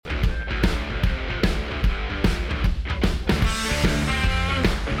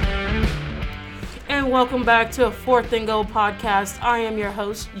and welcome back to a Fourth and Goal podcast. I am your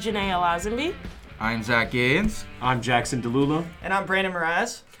host, Janae Lazenby. I'm Zach Gaines. I'm Jackson DeLulo. And I'm Brandon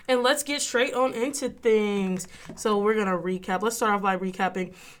Mraz. And let's get straight on into things. So we're going to recap. Let's start off by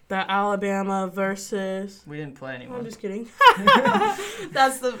recapping the Alabama versus... We didn't play anyone. I'm just kidding.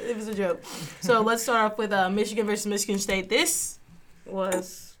 It was a joke. So let's start off with Michigan versus Michigan State. This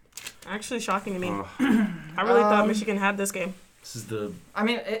was actually shocking to me. I really thought Michigan had this game. This is the... I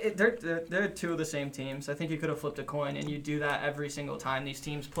mean, they're two of the same teams. I think you could have flipped a coin, and you do that every single time these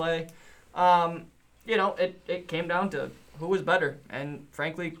teams play. It came down to who was better, and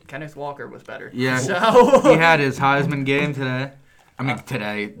frankly, Kenneth Walker was better. Yeah, so he had his Heisman game today.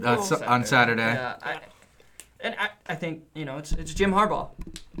 On Saturday. Yeah, I think it's Jim Harbaugh.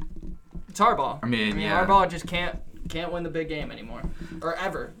 It's Harbaugh. I mean, Harbaugh just can't win the big game anymore, or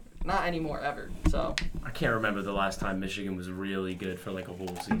ever. Not anymore, ever. So I can't remember the last time Michigan was really good for like a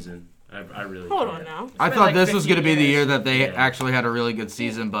whole season. I really Hold can't. on now. I thought like this was going to be the years. year that they actually had a really good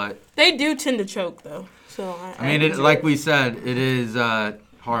season, but They do tend to choke, though. So like we said, it is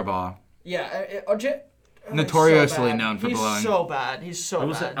Harbaugh. yeah, Notoriously known for blowing. He's so bad. He's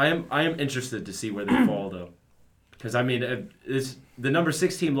so bad. I am interested to see where they fall though, because I mean, the number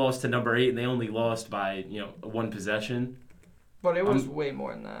 6 team lost to number 8, and they only lost by one possession. But it was way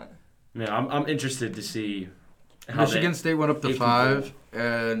more than that. Yeah, I'm interested to see. How Michigan State went up to they 5,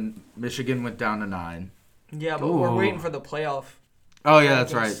 and Michigan went down to 9. Yeah, but we're waiting for the playoff. Oh yeah,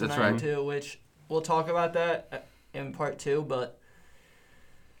 that's right. That's That's right. Too, which we'll talk about that in part 2. But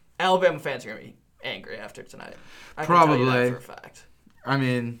Alabama fans are gonna be angry after tonight. I can tell you that for a fact. I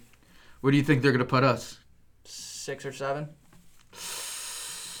mean, where do you think they're gonna put us? 6 or 7.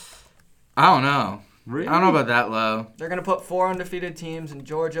 I don't know. Really? I don't know about that low. They're gonna put 4 undefeated teams in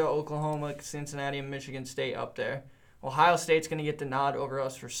Georgia, Oklahoma, Cincinnati, and Michigan State up there. Ohio State's gonna get the nod over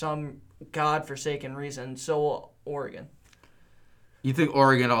us for some godforsaken reason. So will Oregon. You think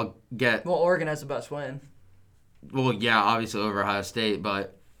Oregon will get? Well, Oregon has the best win. Well, yeah, obviously over Ohio State,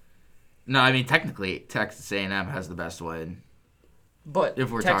 but no, I mean technically Texas A&M has the best win. But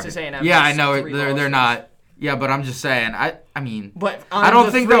If we're Texas talking, A&M. yeah, has I know 3 they're losses. not. Yeah, but I'm just saying. I mean, But I don't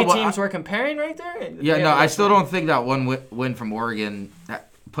the think 3 that teams we're comparing right there. Yeah, they no, have the I best still win. don't think that one win from Oregon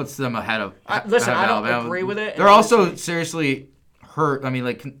puts them ahead of. Listen, ahead I of don't Alabama. agree with it. They're also seriously hurt. I mean,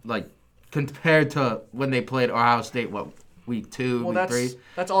 like compared to when they played Ohio State, week 2, week 3.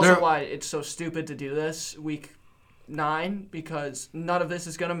 That's also why it's so stupid to do this week 9, because none of this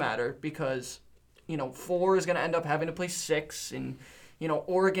is gonna matter, because 4 is gonna end up having to play 6, and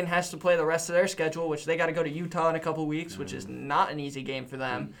Oregon has to play the rest of their schedule, which they got to go to Utah in a couple weeks, which is not an easy game for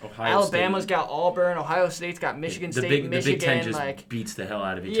them. Alabama's got Auburn, Ohio State's got Michigan State, Michigan. The Big Ten just beats the hell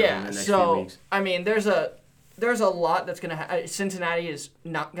out of each other in the next few weeks. I mean, there's a lot that's gonna. Cincinnati is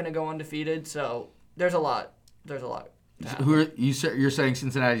not gonna go undefeated, so there's a lot. There's a lot. You're saying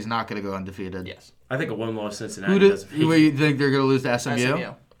Cincinnati's not going to go undefeated? Yes. I think a 1-loss Cincinnati doesn't. Who do you think they're going to lose to SMU?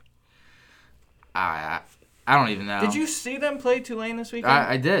 SMU. I don't even know. Did you see them play Tulane this weekend?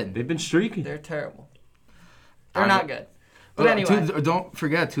 I did. They've been streaking. They're terrible. They're not good. But Well, anyway. don't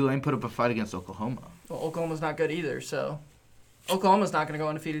forget, Tulane put up a fight against Oklahoma. Well, Oklahoma's not good either, so Oklahoma's not going to go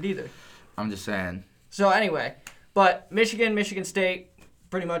undefeated either. I'm just saying. So anyway, but Michigan State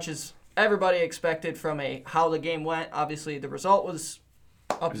pretty much is everybody expected from how the game went. Obviously, the result was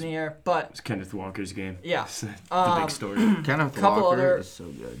up in the air, but It's Kenneth Walker's game. Yeah. The big story. Kenneth Walker is so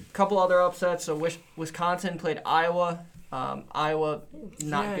good. couple other upsets. So Wisconsin played Iowa. Iowa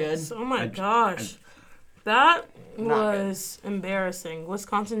not Yes. good. Oh my gosh. That was embarrassing.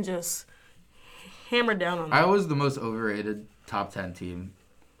 Wisconsin just hammered down on them. Iowa's the most overrated top 10 team,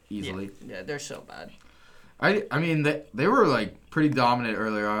 easily. Yeah, they're so bad. I mean, they were like pretty dominant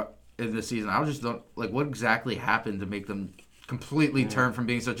earlier in the season. I was just what exactly happened to make them completely turn from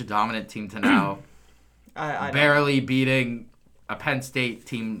being such a dominant team to now I barely beating a Penn State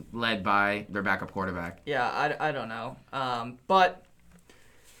team led by their backup quarterback. Yeah, I don't know. But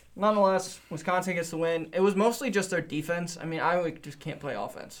nonetheless, Wisconsin gets the win. It was mostly just their defense. I mean, Iowa just can't play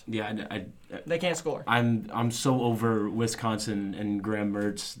offense. Yeah, They can't score. I'm so over Wisconsin and Graham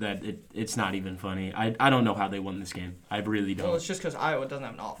Mertz that it's not even funny. I don't know how they won this game. I really don't. Well, it's just because Iowa doesn't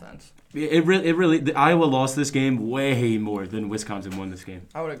have an offense. Iowa lost this game way more than Wisconsin won this game.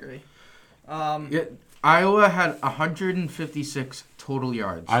 I would agree. Iowa had 156 total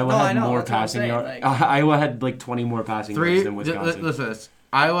yards. Iowa had more passing yards. Iowa had like 20 more passing yards than Wisconsin. Listen to this.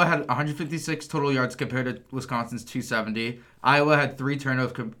 Iowa had 156 total yards compared to Wisconsin's 270. Iowa had 3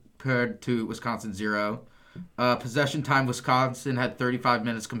 turnovers compared to Wisconsin's 0. Possession time, Wisconsin had 35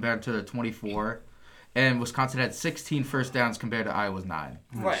 minutes compared to 24. and Wisconsin had 16 first downs compared to Iowa's 9.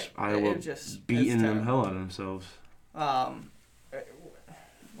 Right. Iowa just beating it's them terrible. hell out of themselves.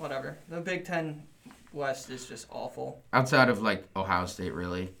 Whatever. The Big Ten West is just awful. Outside of like Ohio State,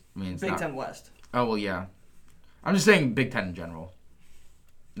 really. I mean, it's Big not, Ten West. Oh well, yeah. I'm just saying Big Ten in general.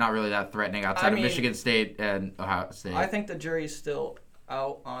 Not really that threatening outside of Michigan State and Ohio State. I think the jury's still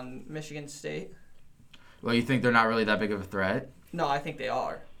out on Michigan State. Well, you think they're not really that big of a threat? No, I think they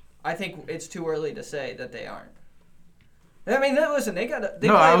are. I think it's too early to say that they aren't. I mean, listen, they got.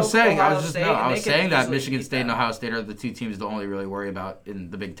 No, I was saying that easily Michigan beat State and them. Ohio State are the two teams to only really worry about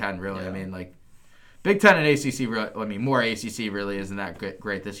in the Big Ten. Really, Yeah. I mean, like Big Ten and ACC. I mean, more ACC really isn't that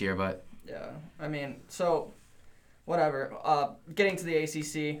great this year, but Yeah, I mean, so whatever. Getting to the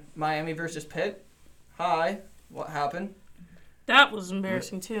ACC, Miami versus Pitt. Hi, what happened? That was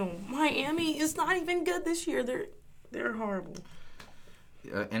embarrassing too. Miami is not even good this year. They're horrible.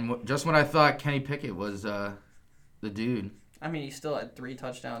 just when I thought Kenny Pickett was the dude, I mean, he still had 3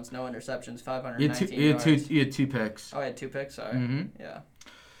 touchdowns, no interceptions, he 519 had yards. two picks. Oh, I had 2 picks. Sorry. Mm-hmm. Yeah.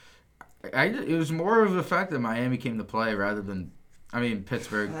 It was more of the fact that Miami came to play rather than,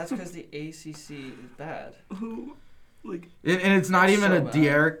 Pittsburgh. Well, that's because the ACC is bad. And it's not It's even so a bad.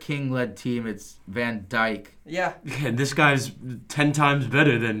 De'Aaron King-led team. It's Van Dyke. Yeah. Yeah, this guy's 10 times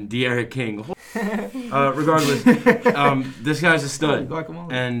better than De'Aaron King. Regardless, this guy's a stud.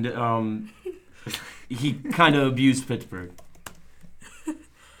 Guacamole. And he kind of abused Pittsburgh.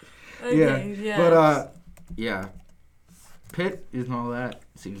 Okay, yes. But yeah, Pitt isn't all that.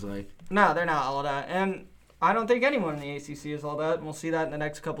 Seems like. No, they're not all that. And I don't think anyone in the ACC is all that. And we'll see that in the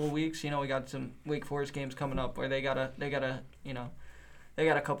next couple of weeks. You know, we got some Wake Forest games coming up where they got a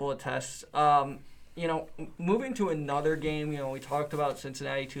couple of tests. Moving to another game, we talked about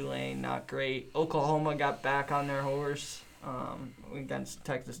Cincinnati Tulane, not great. Oklahoma got back on their horse against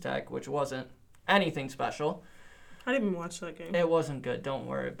Texas Tech, which wasn't anything special. I didn't even watch that game. It wasn't good. Don't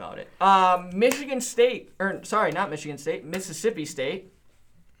worry about it. Mississippi State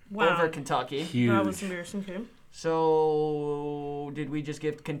Wow. over Kentucky. Huge. That was embarrassing too. So, did we just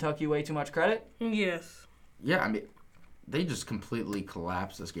give Kentucky way too much credit? Yes. Yeah, they just completely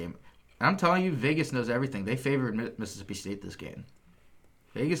collapsed this game. And I'm telling you, Vegas knows everything. They favored Mississippi State this game.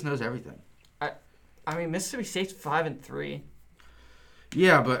 Vegas knows everything. Mississippi State's 5-3.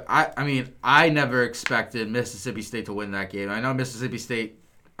 Yeah, but I never expected Mississippi State to win that game. I know Mississippi State,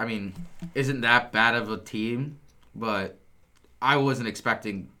 isn't that bad of a team, but I wasn't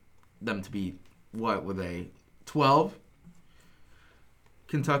expecting them to be, what were they, 12?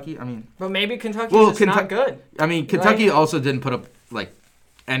 Kentucky? But maybe Kentucky's just not good. Kentucky also didn't put up,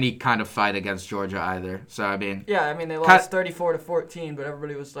 any kind of fight against Georgia either. So, Yeah, they lost 34-14, but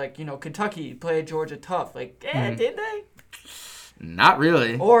everybody was like, Kentucky played Georgia tough. Like, did they? Not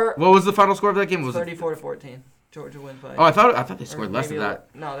really. Or what was the final score of that game? Was 34-14. Georgia wins by. Oh, I thought they scored less than maybe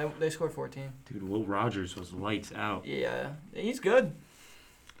that. No, they scored 14. Dude, Will Rogers was lights out. Yeah, he's good.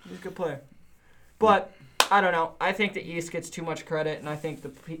 He's a good player. But I don't know. I think the East gets too much credit, and I think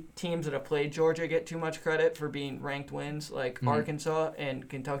the teams that have played Georgia get too much credit for being ranked wins, like Arkansas and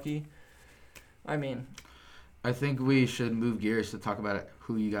Kentucky. I think we should move gears to talk about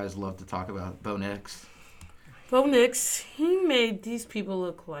who you guys love to talk about, Bo Nix. Bo Nix, he made these people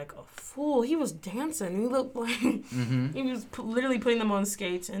look like a fool. He was dancing. He looked like he was literally putting them on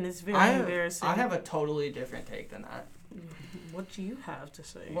skates, and it's very embarrassing. I have a totally different take than that. What do you have to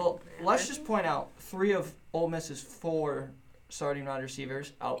say? Well, let's just point out 3 of Ole Miss's 4 starting wide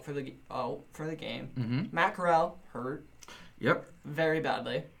receivers out for the game. Mm-hmm. Matt Corral hurt. Yep. Very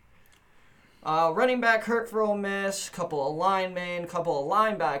badly. Running back hurt for Ole Miss. Couple of linemen. Couple of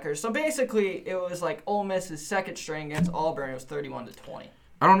linebackers. So basically, it was like Ole Miss's second string against Auburn. It was 31-20.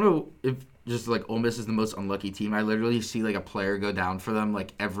 I don't know if just Ole Miss is the most unlucky team. I literally see a player go down for them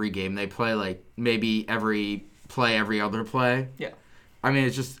every game they play. Maybe every other play. Yeah.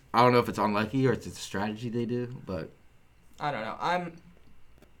 It's just I don't know if it's unlucky or it's a strategy they do, but I don't know.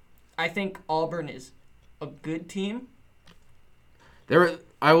 I think Auburn is a good team.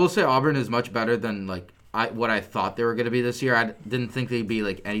 I will say Auburn is much better than what I thought they were going to be this year. I didn't think they'd be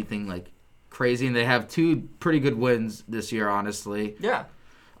anything crazy, and they have 2 pretty good wins this year, honestly. Yeah.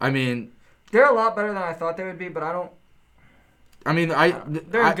 They're a lot better than I thought they would be, but I don't.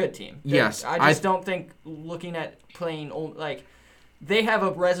 They're a good team. Yes. I just don't think looking at playing they have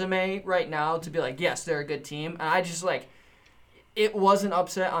a resume right now to be yes, they're a good team, and I just it wasn't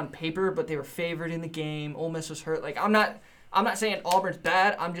upset on paper, but they were favored in the game. Ole Miss was hurt. I'm not saying Auburn's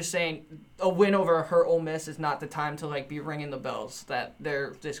bad. I'm just saying a win over a hurt Ole Miss is not the time to be ringing the bells that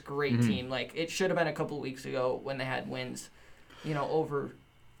they're this great team. It should have been a couple of weeks ago when they had wins, over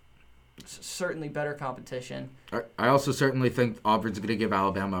certainly better competition. I also certainly think Auburn's going to give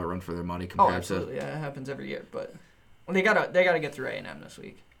Alabama a run for their money Oh, compared absolutely. to. Yeah, it happens every year, but they gotta get through A&M this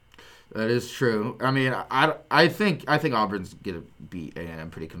week. That is true. I mean, I think Auburn's going to beat A&M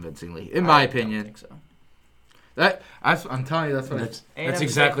pretty convincingly, in my opinion. I don't think so. I'm telling you, that's what That's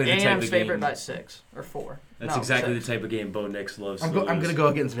exactly the type A&M's of favorite game. by 6 or 4. That's exactly the type of game Bo Nix loves. I'm going to go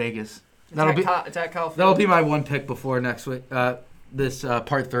against Vegas. It's at Cal. That'll be my one pick before next week. This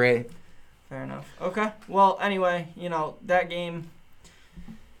part 3. Fair enough. Okay. Well, anyway, that game.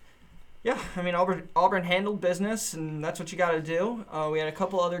 Yeah, I mean Auburn handled business, and that's what you got to do. We had a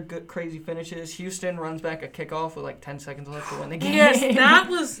couple other good crazy finishes. Houston runs back a kickoff with like 10 seconds left to win the game. Yes,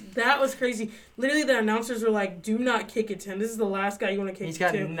 that was crazy. Literally, the announcers were like, "Do not kick it, Tim. This is the last guy you want to kick." He's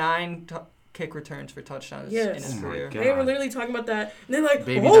got to. 9 kick returns for touchdowns in his career. God. They were literally talking about that, and they're like,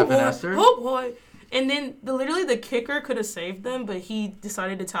 Baby "Oh Devin boy, Hester? oh boy." And then the kicker could have saved them, but he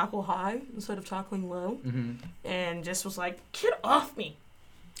decided to tackle high instead of tackling low, and just was like, "Get off me!"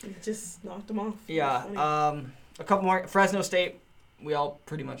 And just knocked him off. Yeah. A couple more. Fresno State. We all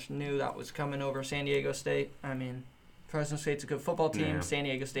pretty much knew that was coming over San Diego State. I mean, Fresno State's a good football team. Yeah. San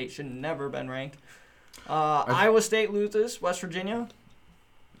Diego State should have never been ranked. Iowa State loses. West Virginia.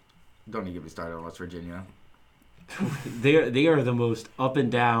 Don't even get me started on West Virginia. They are the most up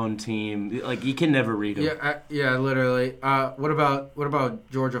and down team. Like you can never read them. Yeah, literally. What about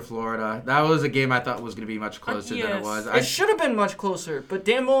Georgia, Florida? That was a game I thought was going to be much closer than it was. It should have been much closer, but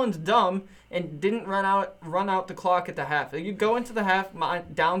Dan Mullen's dumb and didn't run out the clock at the half. You go into the half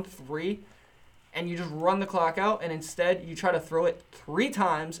down 3, and you just run the clock out, and instead you try to throw it 3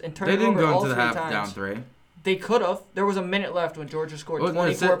 times and turn it over all 3 times. They didn't go into the half down 3. They could have. There was a minute left when Georgia scored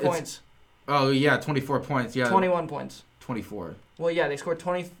 24 points. Oh, yeah, 24 points. Yeah. 21 points. 24. Well, yeah, they scored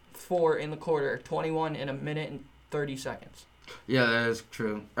 24 in the quarter, 21 in a minute and 30 seconds. Yeah, that is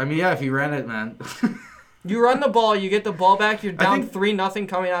true. I mean, yeah, if you ran it, man. You run the ball, you get the ball back, you're down 3-0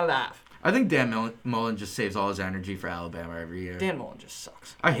 coming out of the half. I think Dan Mullen just saves all his energy for Alabama every year. Dan Mullen just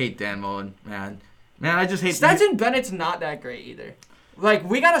sucks. I hate Dan Mullen, man. Man, I just hate... Stetson Bennett's not that great either. Like,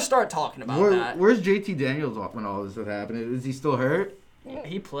 we got to start talking about that. Where's JT Daniels when all this stuff happened? Is he still hurt? Yeah,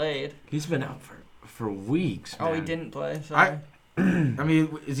 he played. He's been out for weeks. Man. Oh, he didn't play. Sorry. I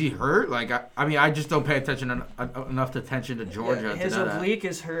mean, is he hurt? Like, I just don't pay enough attention to Georgia. Yeah, his oblique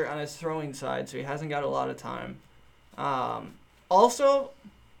is hurt on his throwing side, so he hasn't got a lot of time. Also,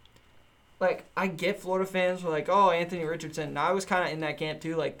 like, I get Florida fans were like, oh, Anthony Richardson. And I was kind of in that camp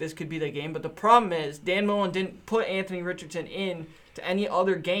too. Like, this could be the game. But the problem is Dan Mullen didn't put Anthony Richardson in to any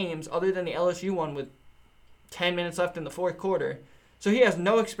other games other than the LSU one with 10 minutes left in the fourth quarter. So he has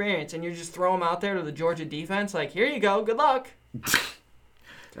no experience, and you just throw him out there to the Georgia defense. Like, here you go. Good luck.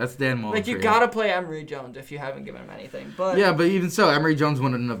 That's Dan Mullen. Like, you got to play Emory Jones if you haven't given him anything. But yeah, but even so, Emory Jones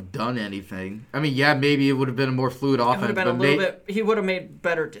wouldn't have done anything. I mean, yeah, maybe it would have been a more fluid offense. It would have been a little bit. He would have made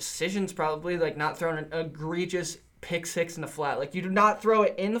better decisions probably, like not throwing an egregious pick 6 in the flat. Like, you do not throw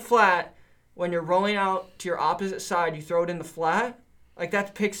it in the flat when you're rolling out to your opposite side. You throw it in the flat. Like,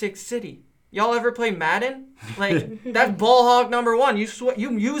 that's pick 6 city. Y'all ever play Madden? Like, that's ball hog number 1. You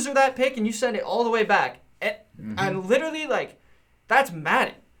user that pick and you send it all the way back. And literally, like, that's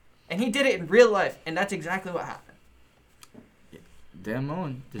Madden. And he did it in real life, and that's exactly what happened. Dan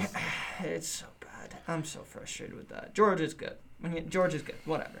Mullen. It's so bad. I'm so frustrated with that. Georgia's good. Georgia's good.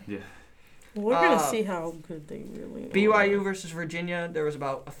 Whatever. Yeah. We're going to see how good they really are. BYU versus Virginia, there was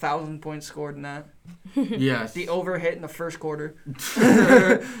about 1,000 points scored in that. Yes. The over hit in the first quarter.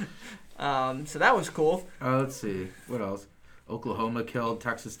 So that was cool. Let's see. What else? Oklahoma killed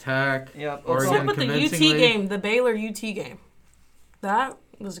Texas Tech. Yep. Except with the UT game, the Baylor-UT game. That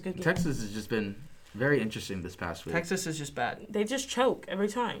was a good game. Texas has just been very interesting this past week. Texas is just bad. They just choke every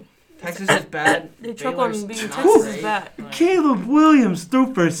time. Texas is bad. They choke on being Texas is bad. Caleb Williams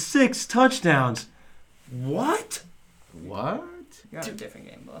threw for 6 touchdowns. What? You got a different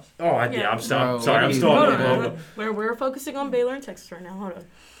game, boss. Oh, I'm still. No, Sorry, I'm still Hold on on. We're focusing on Baylor and Texas right now. Hold on.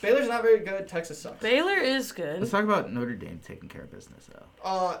 Baylor's not very good. Texas sucks. Baylor is good. Let's talk about Notre Dame taking care of business, though.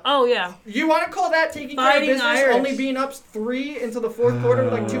 Oh, yeah. You want to call that taking Fighting care of business? Irish. Only being up 3 into the fourth quarter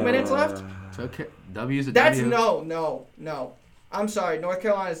with like 2 minutes left? It's okay. W's a That's W. no. I'm sorry. North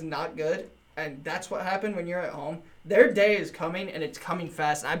Carolina is not good, and that's what happened when you're at home. Their day is coming, and it's coming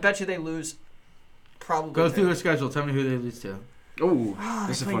fast. And I bet you they lose. Probably. Go through their schedule. Tell me who they lose to. Oh,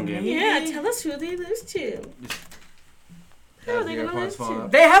 this is a fun game. Yeah, tell us who they lose to. Who are they going to lose to?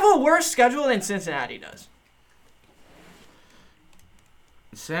 They have a worse schedule than Cincinnati does.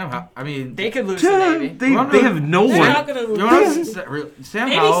 I mean, They could lose to Navy. They have no They're one. not gonna you know lose. what? Sam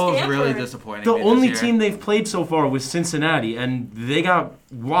Maybe Howell is Stanford. really disappointing. The me this only year. team they've played so far was Cincinnati, and they got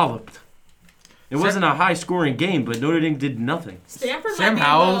walloped. It wasn't a high-scoring game, but Notre Dame did nothing. Stanford Sam might be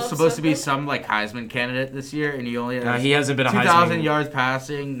Howell's above supposed to be something. some like Heisman candidate this year, and he only has He hasn't been a 2,000 Heisman. yards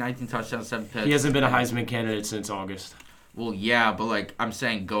passing, 19 touchdowns, 7 picks. He hasn't been a Heisman candidate since August. Well, yeah, but like I'm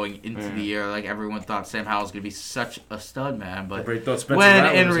saying, going into the year, like everyone thought Sam Howell's gonna be such a stud, man. But Everybody thought Spencer when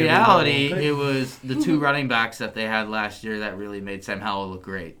Rattler in was gonna be the reality, number one pick. it was the two running backs that they had last year that really made Sam Howell look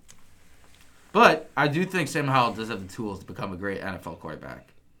great. But I do think Sam Howell does have the tools to become a great NFL quarterback,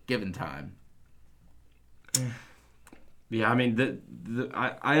 given time. Yeah, I mean,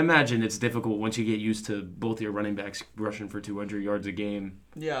 I imagine it's difficult once you get used to both your running backs rushing for 200 yards a game.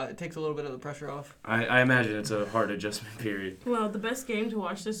 Yeah, it takes a little bit of the pressure off. I imagine it's a hard adjustment period. Well, the best game to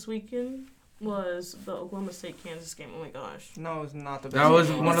watch this weekend was the Oklahoma State-Kansas game. Oh my gosh. No, it's not the best. That was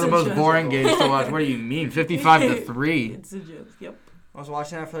game. one of the most boring games to watch. What do you mean, 55-3? It's a joke. Yep. I was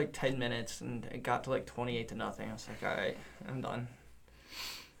watching that for like 10 minutes, and it got to like 28-0. I was like, all right, I'm done.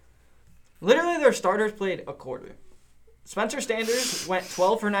 Literally, their starters played a quarter. Spencer Sanders went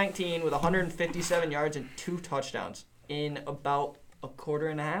 12 for 19 with 157 yards and 2 touchdowns in about a quarter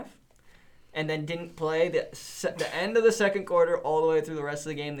and a half, and then didn't play the end of the second quarter all the way through the rest of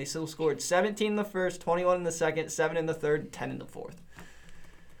the game. They still scored 17 in the first, 21 in the second, 7 in the third, 10 in the fourth.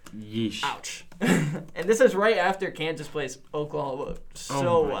 Yeesh. Ouch. And this is right after Kansas plays Oklahoma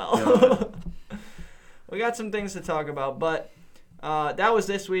so my well. We got some things to talk about, but that was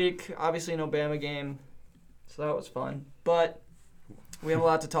this week. Obviously an Alabama game, so that was fun. But we have a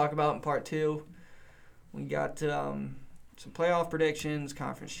lot to talk about in part 2. We got some playoff predictions,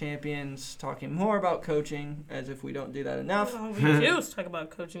 conference champions, talking more about coaching, as if we don't do that enough. Well, we do talk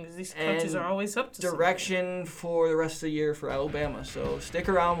about coaching because these coaches And are always up to something. Direction for the rest of the year for Alabama. So stick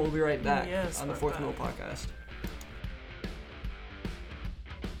around. We'll be right back Yes, on the we're Fourth back. Wheel Podcast.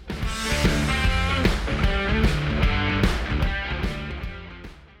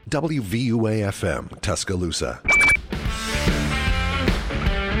 WVUA-FM, Tuscaloosa.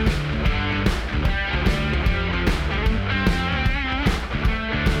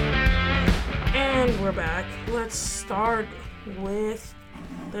 And we're back. Let's start with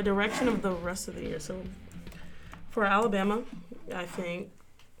the direction of the rest of the year. So for Alabama, I think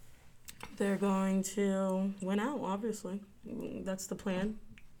they're going to win out, obviously. That's the plan.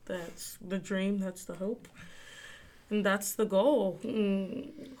 That's the dream. That's the hope. And that's the goal.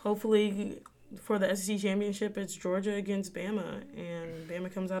 Hopefully for the SEC championship, it's Georgia against Bama, and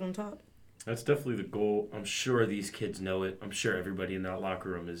Bama comes out on top. That's definitely the goal. I'm sure these kids know it. I'm sure everybody in that locker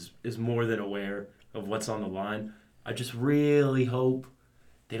room is more than aware of what's on the line. I just really hope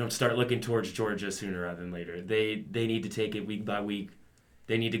they don't start looking towards Georgia sooner rather than later. They need to take it week by week.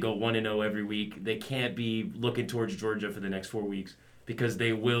 They need to go 1-0 every week. They can't be looking towards Georgia for the next 4 weeks because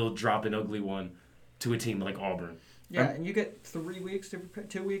they will drop an ugly one to a team like Auburn. Yeah, and you get 2 weeks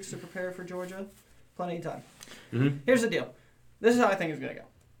to prepare for Georgia. Plenty of time. Mm-hmm. Here's the deal. This is how I think it's going to go.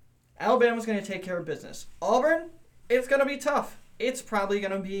 Alabama's going to take care of business. Auburn, it's going to be tough. It's probably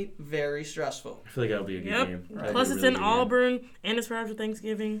going to be very stressful. I feel like that'll be a good Yep. game. Right. Plus, That'll it's be a in really good game. Auburn, and it's right after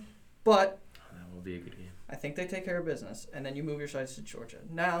Thanksgiving. But That will be a good game. I think they take care of business, and then you move your sights to Georgia.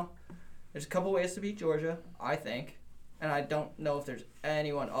 Now, there's a couple ways to beat Georgia, I think, and I don't know if there's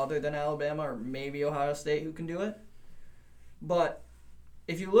anyone other than Alabama or maybe Ohio State who can do it. But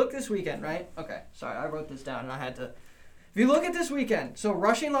if you look this weekend, right? Okay, sorry, I wrote this down and I had to. If you look at this weekend, so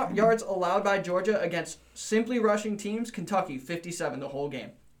rushing yards allowed by Georgia against simply rushing teams, Kentucky, 57 the whole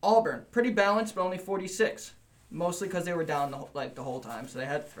game. Auburn, pretty balanced, but only 46, mostly because they were down the whole time, so they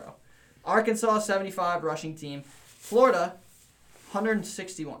had to throw. Arkansas, 75 rushing team. Florida,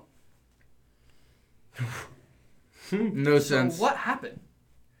 161. No sense. So what happened?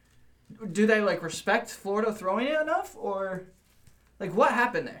 Do they respect Florida throwing it enough, or what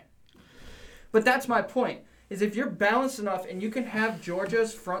happened there? But that's my point. Is if you're balanced enough and you can have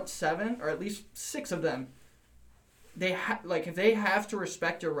Georgia's front 7 or at least 6 of them, they if they have to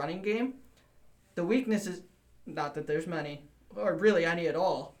respect your running game, the weakness is not that there's many or really any at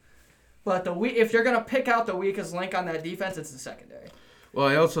all, but if you're gonna pick out the weakest link on that defense, it's the secondary. Well,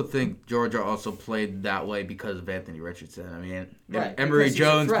 I also think Georgia also played that way because of Anthony Richardson. I mean, Right, Emory because he's a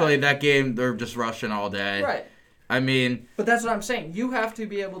Jones threat. played that game. They're just rushing all day. Right. I mean, But that's what I'm saying. You have to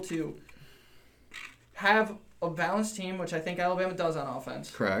be able to have a balanced team, which I think Alabama does on offense.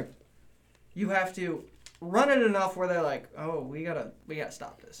 correct. You have to run it enough where they're like, oh, we gotta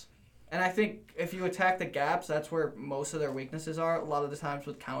stop this. And I think if you attack the gaps, that's where most of their weaknesses are. A lot of the times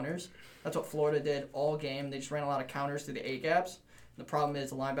with counters, that's what Florida did all game. They just ran a lot of counters through the A gaps. The problem is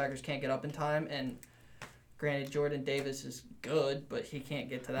the linebackers can't get up in time, and granted, Jordan Davis is good, but he can't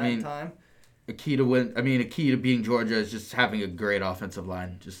get to that in time. A key to being Georgia is just having a great offensive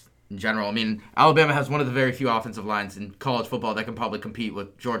line, just in general. I mean, Alabama has one of the very few offensive lines in college football that can probably compete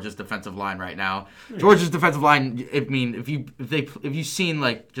with Georgia's defensive line right now. Georgia's defensive line, I mean, if you've seen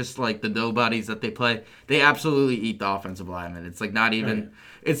the nobodies that they play, they absolutely eat the offensive linemen. It's like not even.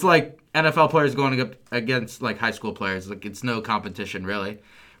 It's like NFL players going up against like high school players. Like it's no competition really,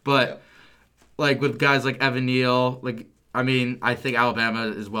 but like with guys like Evan Neal, I think Alabama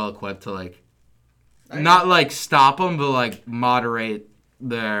is well equipped to not stop them, but moderate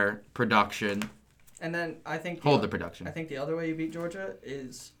their production. And then I think hold the production. I think the other way you beat Georgia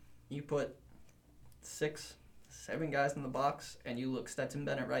is you put 6, 7 guys in the box and you look Stetson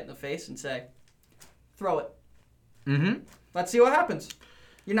Bennett right in the face and say, "Throw it." Mm-hmm. Let's see what happens.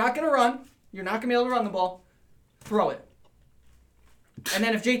 You're not gonna run. You're not gonna be able to run the ball. Throw it. And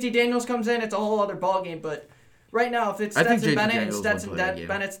then if JT Daniels comes in, it's a whole other ballgame. But right now, if it's Stetson Bennett and Stetson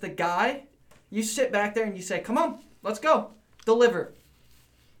Bennett's the guy, you sit back there and you say, "Come on, let's go, deliver."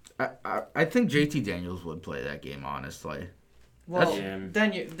 I think JT Daniels would play that game, honestly. Well,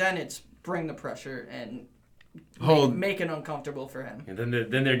 then it's bring the pressure and make it uncomfortable for him. And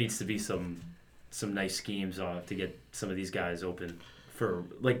then there needs to be some nice schemes to get some of these guys open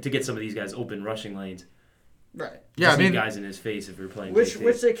to get some of these guys open rushing lanes. Right. Yeah, guys in his face if you're playing. Which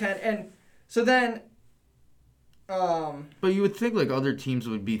they can, and so then. But you would think other teams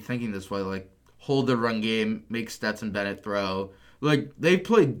would be thinking this way, hold the run game, make Stetson Bennett throw. They've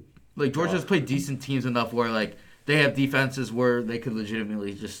played. Georgia's played decent teams enough where they have defenses where they could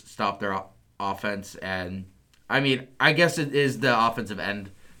legitimately just stop their offense, and I mean I guess it is the offensive end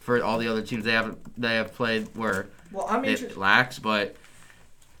for all the other teams they have played where it lacks, but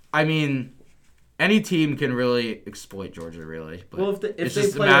I mean any team can really exploit Georgia really. But it's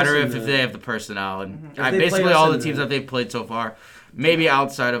just a matter if they have the personnel, and basically all the teams that they've played so far, maybe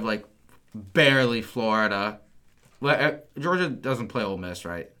outside of barely Florida. Georgia doesn't play Ole Miss,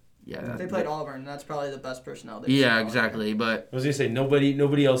 right? Yeah, they played Auburn, and that's probably the best personnel. Yeah, exactly. But I was gonna say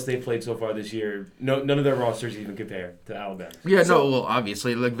nobody else they've played so far this year. None of their rosters even compare to Alabama. Yeah,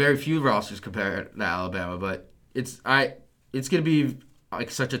 obviously, very few rosters compare to Alabama, but it's gonna be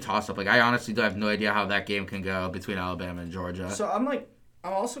such a toss up. I honestly have no idea how that game can go between Alabama and Georgia. So I'm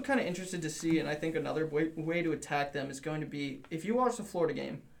also kind of interested to see, and I think another way to attack them is going to be if you watch the Florida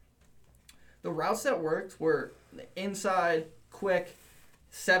game. The routes that worked were inside, quick,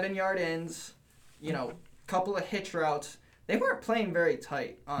 7-yard ins, couple of hitch routes. They weren't playing very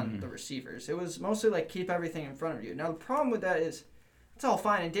tight on the receivers. It was mostly keep everything in front of you. Now, the problem with that is it's all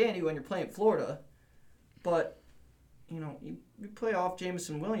fine and dandy when you're playing Florida, but, you play off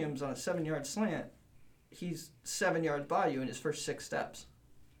Jamison Williams on a 7-yard slant, he's 7 yards by you in his first 6 steps.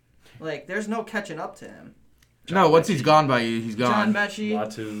 There's no catching up to him. Once he's gone by you, he's gone. John Mechie,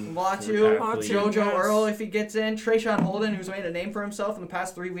 Latu, JoJo Earl if he gets in, Trayshawn Holden, who's made a name for himself in the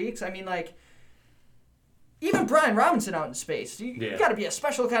past 3 weeks. I mean, even Brian Robinson out in space. You got to be a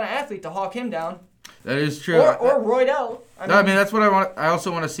special kind of athlete to hawk him down. That is true. Or Roydell. I mean, that's what I want. I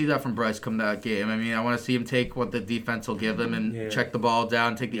also want to see that from Bryce come that game. I mean, I want to see him take what the defense will give him and check the ball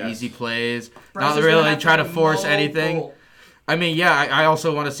down, take the easy plays, Bryce not really try to force anything. Goal. I mean, I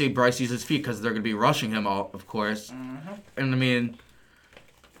also want to see Bryce use his feet because they're going to be rushing him, of course. Mm-hmm. And, I mean,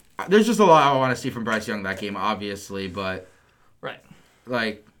 there's just a lot I want to see from Bryce Young that game, obviously. But,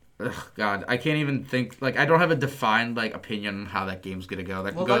 God, I can't even think. I don't have a defined, opinion on how that game's going to go.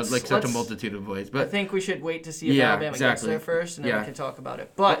 That can go, such a multitude of ways. But I think we should wait to see if Alabama gets there first, and then we can talk about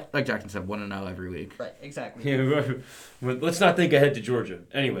it. But like Jackson said, 1-0 every week. Right, exactly. Yeah, let's not think ahead to Georgia.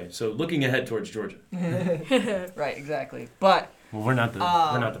 Anyway, so looking ahead towards Georgia. Right, exactly. But we're not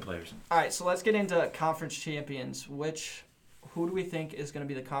the players. All right, so let's get into conference champions. Who do we think is going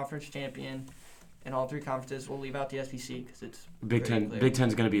to be the conference champion in all 3 conferences? We'll leave out the SEC because it's Big Ten. Big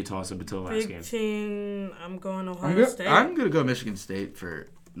Ten's going to be a toss-up until the last game. Big Ten, I'm going Ohio State. I'm going to go Michigan State for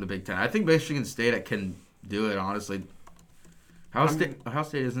the Big Ten. I think Michigan State can do it, honestly. Ohio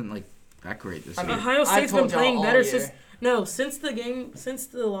State isn't that great this year. Ohio State's been playing better since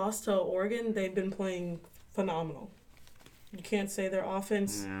the loss to Oregon. They've been playing phenomenal. You can't say their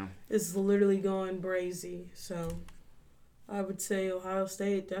offense is literally going brazy. So I would say Ohio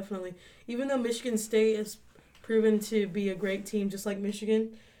State, definitely. Even though Michigan State has proven to be a great team, just like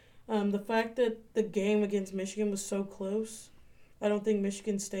Michigan, the fact that the game against Michigan was so close, I don't think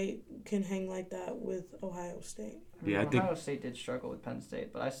Michigan State can hang like that with Ohio State. Yeah, Ohio State did struggle with Penn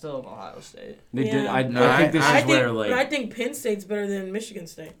State, but I still have Ohio State. They did. I think this is where But I think Penn State's better than Michigan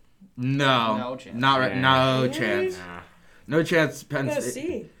State. No chance. Not right. No chance. No chance. We're Penn gonna State.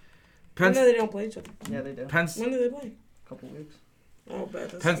 see. Penn, No, they don't play each other. Yeah, they do. Penn, When do they play? Couple weeks. Oh,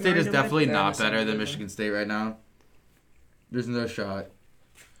 bad. Penn State is definitely They're in not the same better than division. Michigan State right now. There's no shot.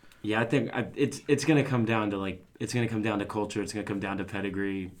 Yeah, I think it's gonna come down to culture. It's gonna come down to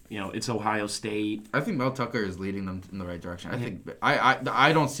pedigree. It's Ohio State. I think Mel Tucker is leading them in the right direction. I think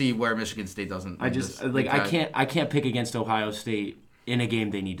I don't see where Michigan State doesn't. I just I can't pick against Ohio State in a game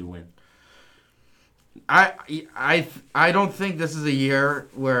they need to win. I don't think this is a year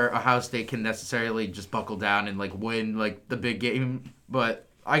where Ohio State can necessarily just buckle down and win the big game. But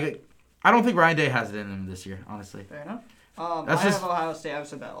I don't think Ryan Day has it in him this year, honestly. Fair enough. That's have Ohio State. I've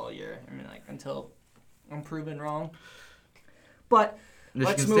said that all year. I mean, until I'm proven wrong. But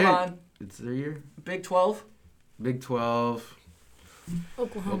Michigan let's move State, on. It's their year. Big 12. Big 12.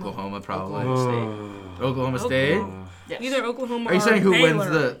 Oklahoma. Oklahoma probably. Oklahoma State. Oklahoma State. Yes. Either Oklahoma Are you or saying who Baylor.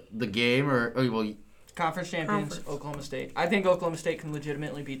 wins the game or Conference champions, Conference. Oklahoma State. I think Oklahoma State can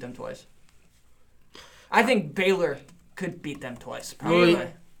legitimately beat them twice. I think Baylor could beat them twice. Probably. Really?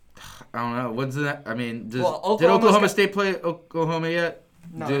 I don't know. What's that? I mean, did Oklahoma's Oklahoma State play Oklahoma yet?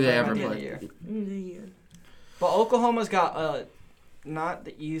 No, Do they ever the play? year. In the year. But Oklahoma's got not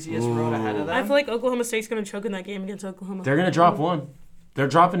the easiest road ahead of them. I feel like Oklahoma State's gonna choke in that game against Oklahoma. They're gonna drop one. They're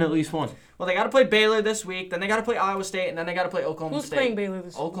dropping at least one. Well, they got to play Baylor this week. Then they got to play Iowa State, and then they got to play Oklahoma Who's State. playing Baylor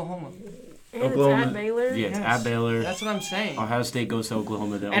this week? Oklahoma. And Oklahoma. it's at Baylor. Yeah, it's Yes. at Baylor. That's what I'm saying. Ohio State goes to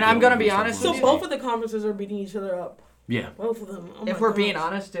Oklahoma. Then And I'm gonna Oklahoma be goes to honest So with Oklahoma both of the conferences are beating each other up. Yeah. Both of them. Oh If my we're being gosh.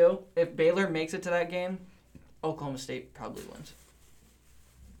 honest, too, if Baylor makes it to that game, Oklahoma State probably wins.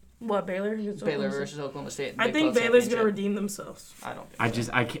 What, Baylor? against Baylor Oklahoma State? versus Oklahoma State. I Big think 12 Baylor's gonna championship. redeem themselves. I don't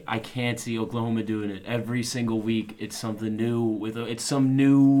think I can't see Oklahoma doing it every single week. It's something new it's some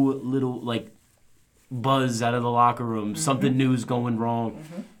new little buzz out of the locker room. Something new is going wrong.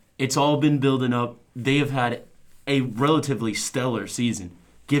 It's all been building up. They have had a relatively stellar season,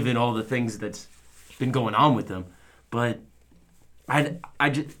 given all the things that's been going on with them. But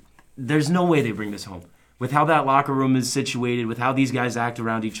there's no way they bring this home. With how that locker room is situated, with how these guys act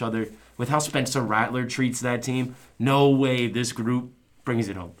around each other, with how Spencer Rattler treats that team, no way this group brings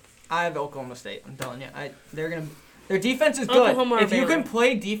it home. I have Oklahoma State. I'm telling you, their defense is good. Oklahoma or If you Baylor? can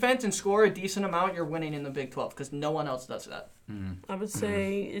play defense and score a decent amount, you're winning in the Big 12 because no one else does that. I would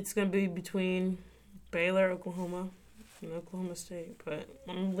say it's gonna be between Baylor, Oklahoma, and Oklahoma State, but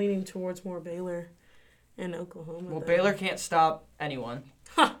I'm leaning towards more Baylor and Oklahoma. Well, though. Baylor can't stop anyone.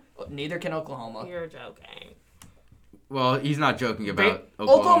 Ha! Neither can Oklahoma. You're joking. Well, he's not joking about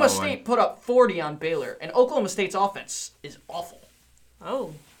Oklahoma one. State put up 40 on Baylor, and Oklahoma State's offense is awful.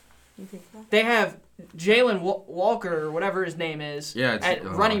 Oh, you think that? They have Jalen Walker, or whatever his name is, Yeah, it's at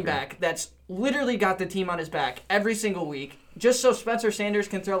running Walker. back that's literally got the team on his back every single week, just so Spencer Sanders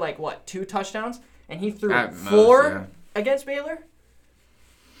can throw 2 touchdowns, and he threw At 4 most, against Baylor.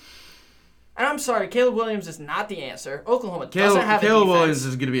 And I'm sorry, Caleb Williams is not the answer. Oklahoma doesn't have a Caleb defense. Williams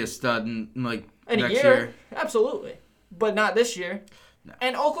is going to be a stud in In a next year, year. absolutely, but not this year. No.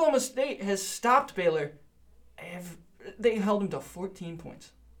 And Oklahoma State has stopped Baylor. They held them to 14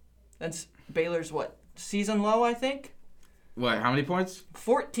 points. That's Baylor's season low, I think. What? How many points?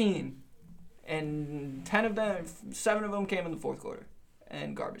 14, and 7 of them came in the fourth quarter,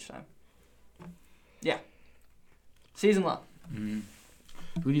 and garbage time. Yeah, season low.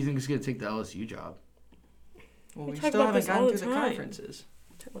 Who do you think is going to take the LSU job? Well, We we talk still about haven't this all gotten the through the time. conferences.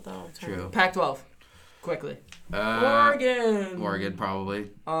 Talk about that all the time. True. Pac-12, quickly. Oregon. Oregon probably.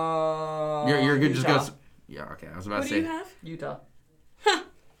 You're You're good. Just Utah. go. Yeah. Okay. I was about Who to do you say have? Utah.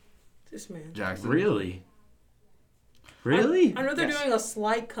 This man. Jackson. Really? Really? I know they're Yes. doing a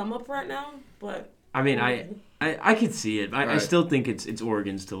slight come up right now, but I mean, I could see it. I Right. still think it's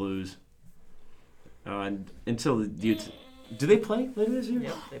Oregon's to lose. And until the Utah, do they play later this year?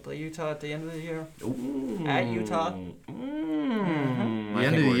 Yep, they play Utah at the end of the year. Ooh. At Utah. The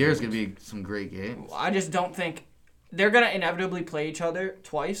end of the year is going to be some great games. I just don't think they're gonna inevitably play each other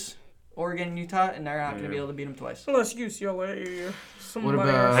twice, Oregon and Utah, and they're not gonna be able to beat them twice. unless UCLA, somebody about-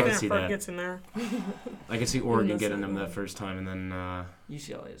 or I can see Stanford that. gets in there. I could see Oregon That's getting not them bad. that first time, and then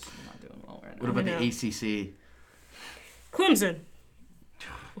UCLA is not doing well right What now. about know. the ACC? Clemson.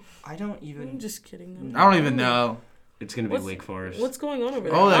 I don't I'm even. just kidding. Mm. I don't even know. it's gonna be What's- Wake Forest. What's going on over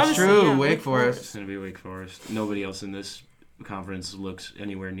there? Oh, that's Honestly, true. yeah, Wake Forest. It's gonna be Wake Forest. Nobody else in this conference looks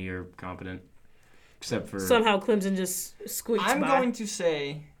anywhere near competent, except for Somehow Clemson just squeaks I'm by. going to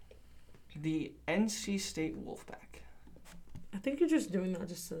say the NC State Wolfpack. I think you're just doing that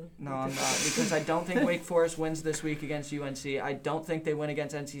just to. No, I'm not, because I don't think Wake Forest wins this week against UNC. I don't think they win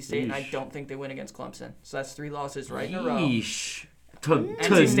against NC State, and I Yeesh. don't think they win against Clemson. So that's 3 losses right in a row. Yeesh. To NC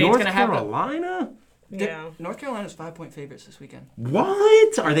State's North gonna have the- Carolina? Yeah. North Carolina's 5-point favorites this weekend.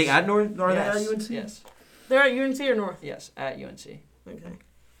 What? Are they at North? Are Yes. they at UNC? Yes. They're at UNC or North? Yes, at UNC. Okay.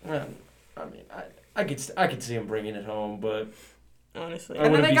 I mean, I could see him bringing it home, but Honestly. I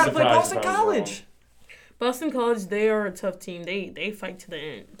And then wouldn't they be got to play surprised Boston if I was College. Boston College, they are a tough team. They fight to the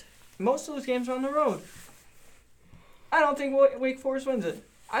end. Most of those games are on the road. I don't think Wake Forest wins it.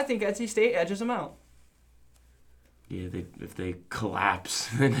 I think NC State edges them out. Yeah, if they collapse.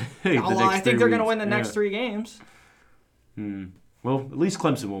 I think they're going to win the next 3 games. Well, at least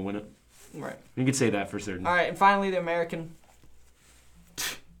Clemson will win it. Right. You can say that for certain. All right, and finally the American.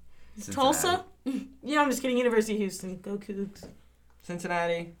 Tulsa? Yeah, I'm just kidding. University of Houston. Go Cougs.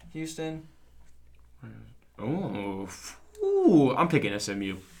 Cincinnati, Houston. Oh, ooh, I'm picking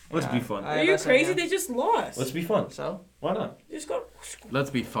SMU. Let's Yeah, be fun. I Are have you SMU. crazy? They just lost. let's be fun. So? Why not? Just go. Let's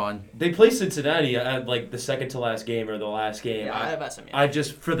be fun. They play Cincinnati at like the second to last game or the last game. Yeah, I have SMU. I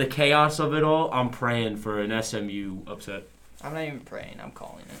just, for the chaos of it all, I'm praying for an SMU upset. I'm not even praying. I'm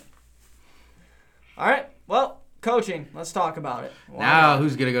calling it. All right. Well, coaching. Let's talk about it. Why Now, not?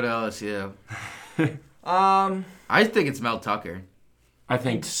 who's going to go to LSU? I I think it's Mel Tucker. I he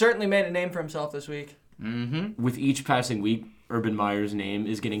think certainly made a name for himself this week. Mm-hmm. with each passing week, Urban Meyer's name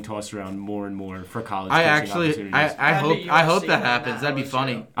is getting tossed around more and more for college I coaching actually, opportunities. I That'd hope, be I hope USC, that not happens. That'd be LSU.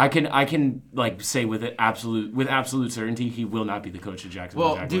 funny. I can like say with absolute certainty he will not be the coach of Jacksonville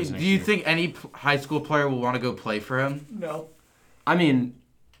Well, Jaguars do next you year. think any high school player will want to go play for him? No. I mean,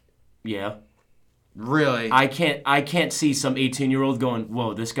 yeah. Really? I can't see some 18-year-old going,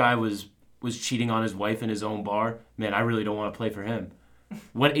 whoa, this guy was cheating on his wife in his own bar. Man, I really don't want to play for him.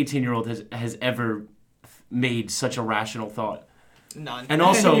 What 18-year-old has ever made such a rational thought? None. And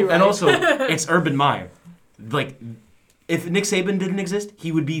also, You're right. it's Urban Meyer. Like, if Nick Saban didn't exist,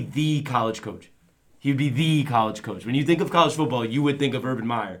 he would be the college coach. He would be the college coach. When you think of college football, you would think of Urban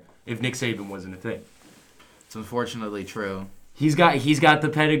Meyer if Nick Saban wasn't a thing. It's unfortunately true. He's got the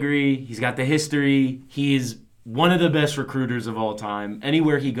pedigree. He's got the history. He is one of the best recruiters of all time.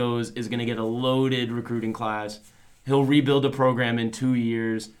 Anywhere he goes is going to get a loaded recruiting class. He'll rebuild a program in 2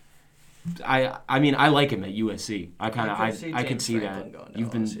 years. I mean, I like him at USC. I can see James that. Franklin going to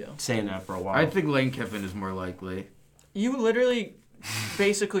You've been LSU. saying that for a while. I think Lane Kiffin is more likely. You literally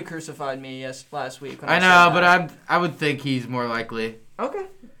basically crucified me last week. When I I know, said that. but I would think he's more likely. Okay.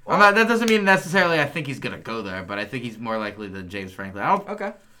 That doesn't mean necessarily I think he's gonna go there, but I think he's more likely than James Franklin.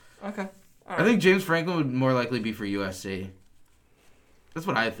 Okay. All right. I think James Franklin would more likely be for USC. That's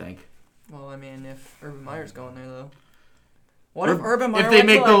what I think. Well, I mean, if Urban Meyer's going there, though. What if Urban Meyer If they went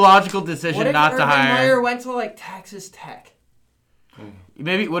make to, the like, logical what decision if not to Urban hire, Meyer went to, like, Texas Tech?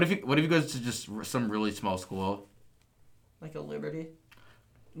 maybe what if he goes to just some really small school? Like a Liberty?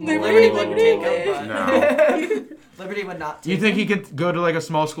 Liberty, would Liberty, take him, No. but Liberty would not Do take you think him. he could go to like a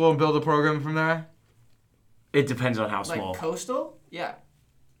small school and build a program from there? it depends on how Like small. Coastal? Yeah.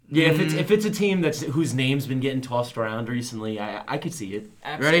 Yeah, if it's a team whose name's been getting tossed around recently, I could see it.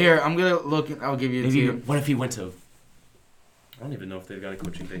 Absolutely. Ready here? I'm gonna look. I'll give you a Maybe team. what if he went to? I don't even know if they've got a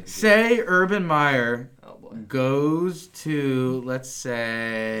coaching vacancy. Say Urban Meyer Oh, boy. goes to, let's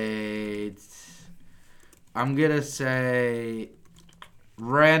say, I'm gonna say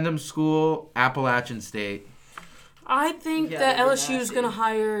random school, Appalachian State. I think Yeah, that that'd be LSU is nasty. going to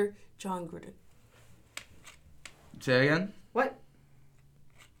hire John Gruden. Say it again. What?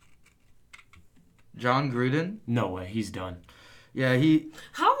 John Gruden. No way, he's done. Yeah, he.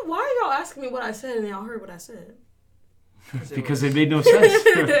 Why are y'all asking me what I said and y'all heard what I said? Because it made no sense.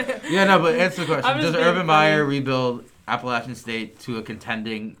 Yeah, no, but answer the I'm question. just Does being Urban Meyer funny. rebuild Appalachian State to a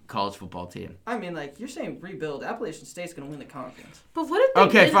contending college football team? I mean, like, you're saying rebuild. Appalachian State's going to win the conference. But what if they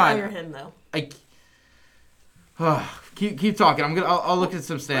Okay, did fine. hire him, though? Keep talking. I'll look at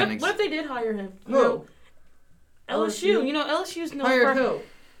some What standings. if they did hire him? Who? LSU. You know, LSU's known Hired for... who?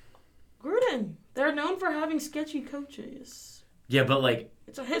 Gruden. They're known for having sketchy coaches. Yeah, but like,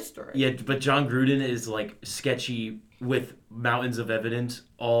 It's a history. yeah, but John Gruden is like sketchy with mountains of evidence,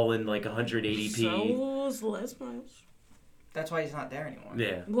 all in like 180p. So is Les Miles. That's why he's not there anymore.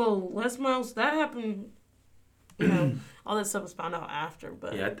 Yeah, Well, Les Miles, that happened... You know, all that stuff was found out after,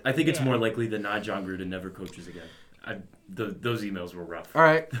 but... yeah. I think it's Yeah. more likely than not John Gruden never coaches again. Those emails were rough. All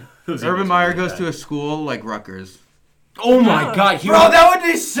right. Those Urban emails Meyer were really goes to bad. a school like Rutgers. Oh my Yeah. God, Bro, that would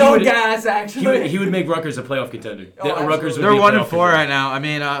be so would- gas, actually. he would make Rutgers a playoff contender. Oh, Rutgers would They're be a 1-4 playoff right now. I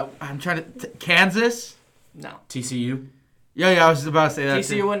mean, I'm trying to. Kansas. No. TCU. Yeah, I was about to say that. TCU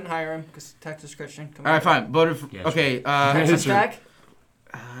too. wouldn't hire him because Texas Christian. Come All right, on. fine. Voted for, Yeah, okay. Texas True. Tech?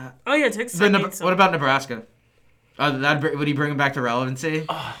 Oh, yeah, Texas. What about Nebraska? Would he bring him back to relevancy?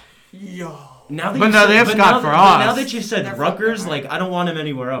 Yo. Now that But you no, said, they have but Scott now, Frost. but now that you said They're Rutgers, fucking like I don't want him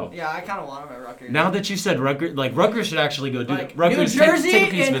anywhere else. Yeah, I kind of want him at Rutgers. Now that you said Rutgers, like Rutgers should actually go do Like, it. Rutgers, New Jersey take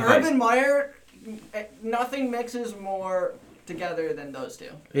a piece and of advice. Urban Meyer, nothing mixes more together than those two.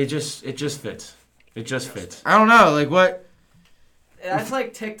 It just fits. It just fits. I don't know. Like what? That's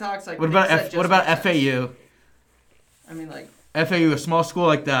like TikTok's like. What about things that just what about make sense. FAU? I mean, like. FAU, a small school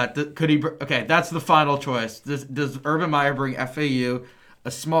like that. Could he? Okay, that's the final choice. Does Urban Meyer bring FAU,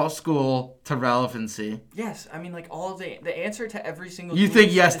 a small school, to relevancy? Yes, I mean, like all of the answer to every single. You team think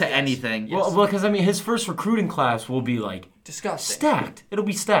is yes to anything? Yes. Well, because I mean, his first recruiting class will be like Disgusting. stacked. It'll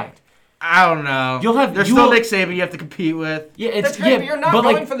be stacked. I don't know. There's still Nick Saban you have to compete with. Yeah, it's That's great, but you're not but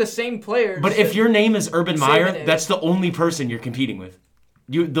going like, for the same players. but if your name is Urban Saban Meyer, is. that's the only person you're competing with.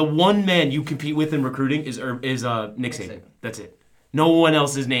 The one man you compete with in recruiting is Nick Saban. That's it. No one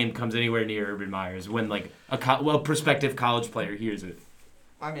else's name comes anywhere near Urban Meyer's when like a prospective college player hears it.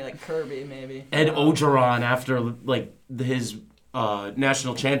 I mean, like Kirby maybe. Ed Ogeron after like his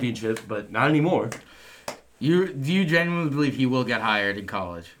national championship, but not anymore. Do you genuinely believe he will get hired in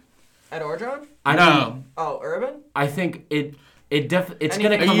college? At Orgeron? I No. mean, Oh, Urban? I think it's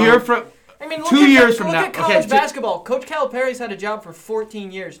gonna A come year out. from I mean, 2 years from look now. at college Okay, basketball. Coach Calipari's had a job for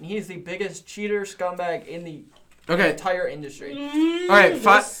 14 years, and he's the biggest cheater scumbag in the okay. entire industry. All right, There's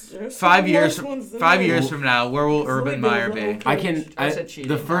 5 some years. worse ones than 5 that. years from now, where will It's Urban like Meyer those be? little I can. I said cheating,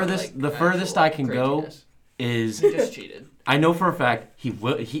 The not, furthest like, I actual can go craziness. is He just cheated. I know for a fact he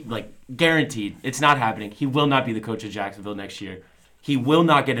will. He like guaranteed. It's not happening. He will not be the coach of Jacksonville next year. He will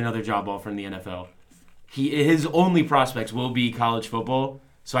not get another job offer in the NFL. His only prospects will be college football.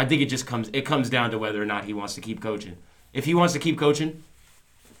 So I think it comes down to whether or not he wants to keep coaching. If he wants to keep coaching,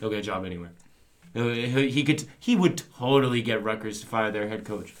 he'll get a job anywhere. He would totally get Rutgers to fire their head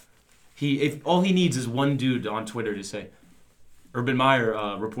coach. If all he needs is one dude on Twitter to say, Urban Meyer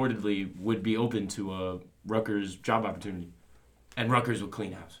reportedly would be open to a Rutgers job opportunity, and Rutgers would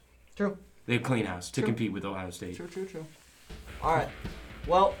clean house. True. They'd clean house to True. compete with Ohio State. True. All right.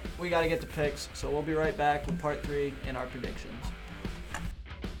 Well, we got to get to picks, so we'll be right back with part 3 and our predictions.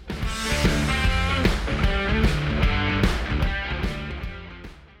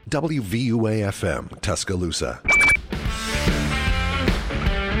 WVUA-FM, Tuscaloosa.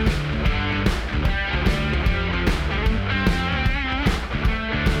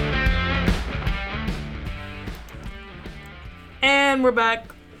 And we're back.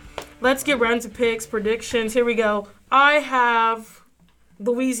 Let's get round to picks, predictions. Here we go. I have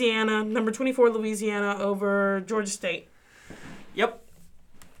Louisiana, number 24 Louisiana over Georgia State. Yep.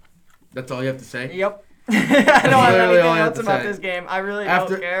 That's all you have to say? Yep. I don't have Literally anything all I have else to about say. this game. I really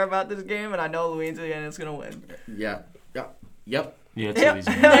After- don't care about this game, and I know Louisiana's going to win. Yep. Yeah, it's Yep.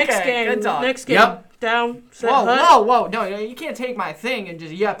 easy. Next Okay, game. good talk. Next game. Yep. Down. Set, Whoa, hut. whoa. No, you can't take my thing and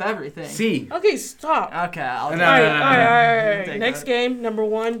just yep everything. C. Okay, stop. Okay, I'll No, take no, All it. right, no, all no. right. Take Next that. game, number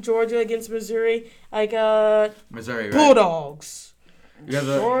 1, Georgia against Missouri. I got Missouri, right? Bulldogs. You have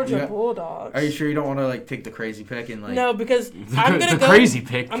the- Georgia you got- Bulldogs. Are you sure you don't want to like take the crazy pick and like? No, because The, I'm gonna the go. crazy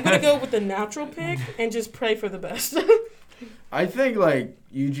pick. I'm gonna go with the natural pick and just pray for the best. I think like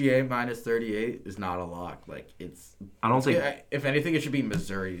UGA minus 38 is not a lock. Like it's. I don't think. If anything, it should be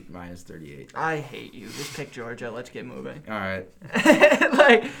Missouri minus 38. I hate you. Just pick Georgia. Let's get moving. All right.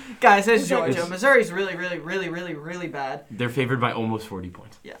 Like, guys, it's Georgia. It's- Missouri's really bad. They're favored by almost 40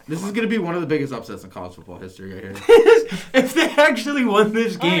 points. Yeah. This is gonna be one of the biggest upsets in college football history right here. If they actually won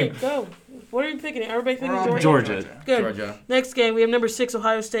this All game, right, go. What are you picking? Everybody We're all thinking Georgia. Georgia. Good. Georgia. Next game, we have number 6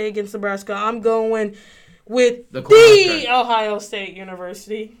 Ohio State against Nebraska. I'm going with The the Cornhuskers. Ohio State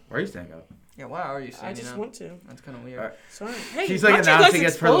University. Where are you staying up? Yeah, why are you saying I just that? want to. That's kind of weird. All right. Sorry. Hey, She's not like you guys announcing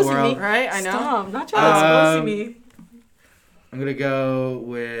it for the exposing world. me. Right? I know. Stop. Not trying to exposing me. I'm gonna go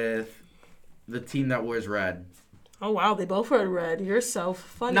with the team that wears red. Oh, wow. They both wear red. You're so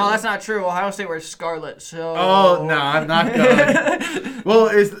funny. No, that's not true. Ohio State wears scarlet, so... Oh no, I'm not going. Well,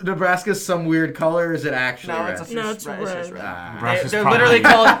 is Nebraska some weird color? Or is it actually No, red? it's just No, it's red. It's just red. red. Ah, Nebraska's They're probably- literally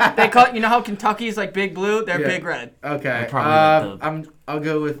called... They call... You know how Kentucky's like big blue? They're Yeah. big red. okay. Probably like I'll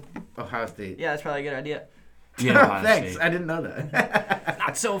go with Ohio State. Yeah, that's probably a good idea. Yeah, Ohio Thanks. State. I didn't know that.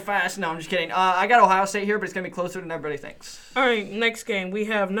 Not so fast. No, I'm just kidding. I got Ohio State here, but it's going to be closer than everybody thinks. All right, next game. We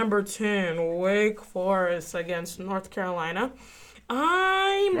have number 10, Wake Forest against North Carolina.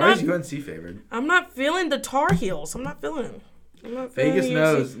 I'm Why is not, UNC favored? I'm not feeling the Tar Heels. I'm not feeling it. I'm not feeling Vegas UNC.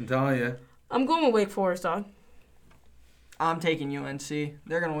 knows. I'm telling you. I'm going with Wake Forest, dog. I'm taking UNC.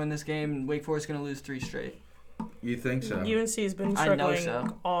 They're going to win this game, and Wake Forest is going to lose 3 straight. You think so? UNC has been I know struggling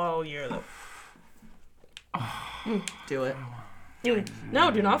so. all year, though. Do it. No,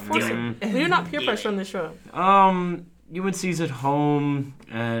 do not force it. We do not peer pressure on this show. UNC's at home,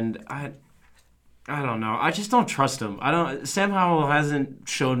 and I don't know. I just don't trust him. Sam Howell hasn't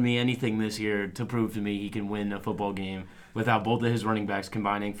shown me anything this year to prove to me he can win a football game without both of his running backs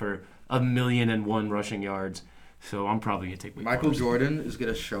combining for 1,000,001 rushing yards. So I'm probably gonna take Wake Michael Forest. Jordan is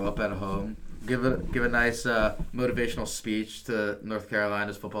gonna show up at home, give a nice motivational speech to North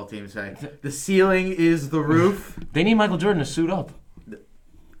Carolina's football team, saying the ceiling is the roof. They need Michael Jordan to suit up.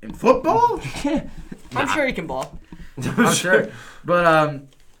 In football? I'm sure he can ball. I'm sure, but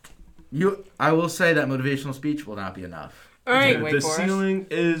I will say that motivational speech will not be enough. All right, Wake The Forest. ceiling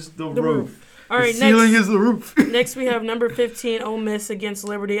is the The roof. All right, the ceiling next, is the roof. next we have number 15, Ole Miss against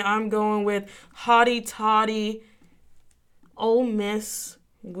Liberty. I'm going with hotty toddy Ole Miss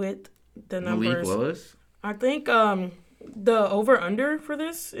with the Malik numbers. Willis? I think the over-under for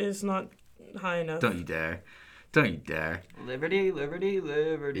this is not high enough. Don't you dare. Don't you dare. Liberty, Liberty,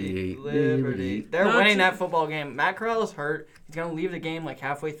 Liberty, Liberty. Liberty. They're Not winning too- that football game. Matt Corral is hurt. He's going to leave the game like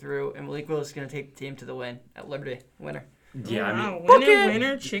halfway through, and Malik Willis is going to take the team to the win at Liberty. Winner. Yeah, I mean, Wow, book winner, it.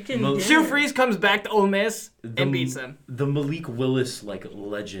 winner, chicken Mo- dinner. Stu Freeze comes back to Ole Miss The- and beats them. the Malik Willis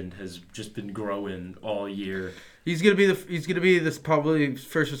legend has just been growing all year. He's gonna be this probably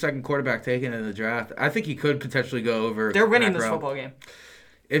first or second quarterback taken in the draft. I think he could potentially go over. They're winning Matt this Corral. football game.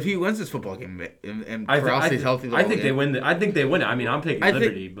 If he wins this football game and I Corral stays healthy, the I whole think they game, win. I think they win it. I mean, I'm picking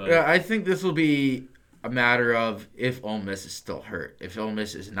Liberty, but I think this will be a matter of if Ole Miss is still hurt. If Ole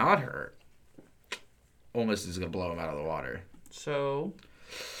Miss is not hurt, Ole Miss is gonna blow him out of the water. So,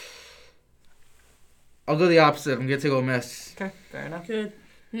 I'll go the opposite. I'm gonna take Ole Miss. okay, fair enough. Good.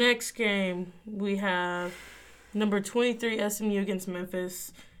 Next game, we have number 23 SMU against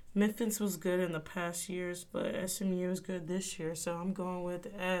Memphis. Memphis was good in the past years, but SMU is good this year, so I'm going with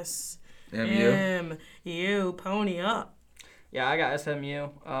SMU. Pony up. Yeah, I got SMU.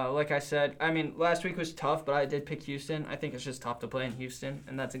 Like I said, I mean, last week was tough, but I did pick Houston. I think it's just tough to play in Houston,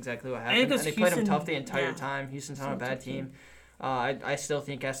 and that's exactly what happened. And because they played them Houston- tough the entire yeah. time. Houston's not a It's a bad tough team. team. I still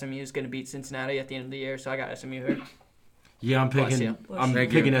think SMU is going to beat Cincinnati at the end of the year, so I got SMU here. Yeah, I'm Bless picking. you. I'm Thank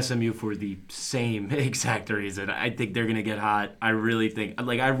picking you. SMU for the same exact reason. I think they're gonna get hot. I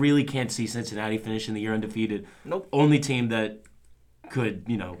really can't see Cincinnati finishing the year undefeated. Nope. Only team that could,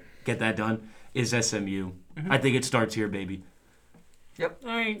 get that done is SMU. I think it starts here, baby. All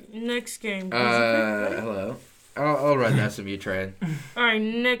right, next game. Hello. I'll run the SMU train. All right,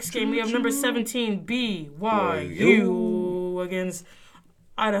 next game, we have number 17, BYU against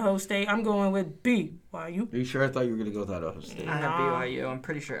Idaho State. I'm going with BYU. Are you sure? I thought you were gonna go with Idaho State. I have Nah. BYU. I'm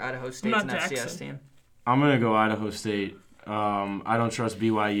pretty sure Idaho State's not an FCS Jackson. team. I'm gonna go Idaho State. I don't trust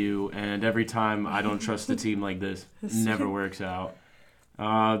BYU, and every time I don't trust a team like this, it never works out.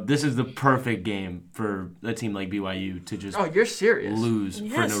 This is the perfect game for a team like BYU to just Oh, you're serious? lose for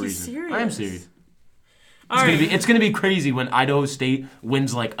Yes, no he's reason. I am serious. serious. All right, It's gonna be crazy when Idaho State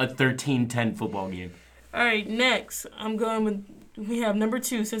wins like a 13-10 football game. all right, next, I'm going with, we have number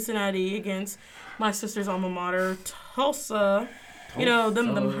 2, Cincinnati against my sister's alma mater, Tulsa. You know,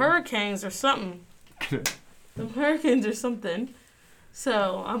 them Hurricanes or something. Them Hurricanes or something.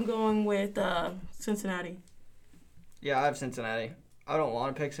 So I'm going with Cincinnati. Yeah, I have Cincinnati. I don't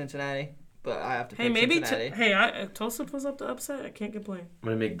want to pick Cincinnati, but I have to Hey, pick maybe Cincinnati. Tulsa pulls up the upset. I can't complain. I'm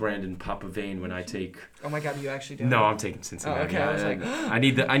gonna make Brandon pop a vein when I take. Oh my God, you actually do. No, I'm taking Cincinnati. Oh, okay, I was like- I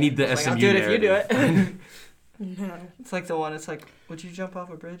need the Like, SMU I'll do it if you do narrative. it. No. It's like the one. It's like, would you jump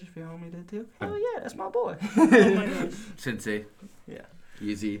off a bridge if your homie did too? Oh yeah, that's my boy. Oh my gosh. Cincy. Yeah.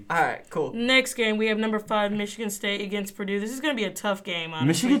 Easy. All right, cool. Next game, we have number 5, Michigan State against Purdue. This is going to be a tough game, honestly.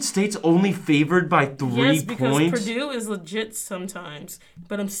 Michigan State's only favored by 3 Yes, because points. Purdue is legit sometimes.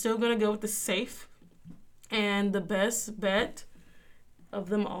 But I'm still going to go with the safe and the best bet of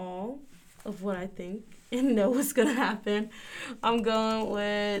them all, of what I think and know what's going to happen. I'm going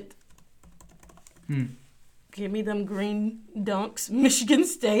with... Give me them green dunks, Michigan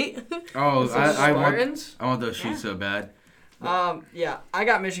State. Oh, I want Spartans? those shoes so bad. Yeah, I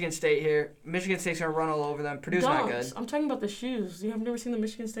got Michigan State here. Michigan State's gonna run all over them. Purdue's not good. Dunks. I'm talking about the shoes. You have never seen the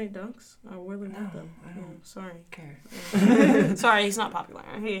Michigan State dunks? I really love them. I don't Oh, sorry. care. Sorry, he's not popular.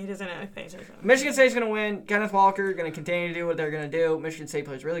 He doesn't have any face. Michigan State's gonna win. Kenneth Walker gonna continue to do what they're gonna do. Michigan State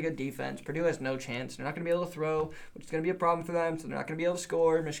plays really good defense. Purdue has no chance. They're not gonna be able to throw, which is gonna be a problem for them. So they're not gonna be able to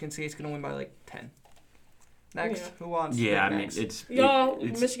score. Michigan State's gonna win by like 10. Next, Yeah. who wants? to Yeah, pick I mean next? it's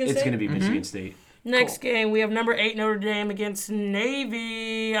Michigan it's State? gonna be Michigan State. Next game, we have number 8 Notre Dame against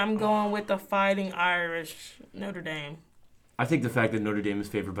Navy. I'm going with the Fighting Irish Notre Dame. I think the fact that Notre Dame is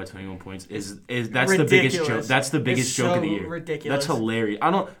favored by 21 points is that's the biggest joke. Ridiculous. That's the biggest It's joke so of the year. ridiculous. That's hilarious.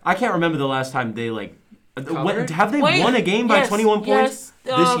 I can't remember the last time they Covered? have they won a game by yes, 21 points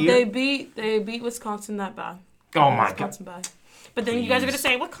yes, this year? They beat Wisconsin that bad. Oh my god. Wisconsin bad. But then you guys are going to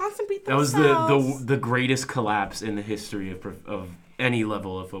say, Wisconsin beat That was themselves. the greatest collapse in the history of any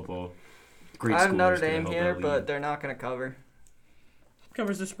level of football. Great I have schools Notre could have Dame held here, that but lead. they're not going to cover.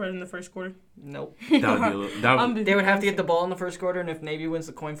 Covers the spread in the first quarter. Nope. That would be a little, that would, They would have to get the ball in the first quarter, and if Navy wins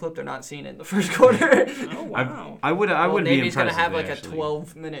the coin flip, they're not seeing it in the first quarter. Oh, wow. I would be Navy's impressed. going to have if like they a actually-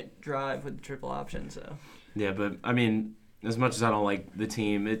 12-minute drive with the triple option, so. Yeah, but I mean, as much as I don't like the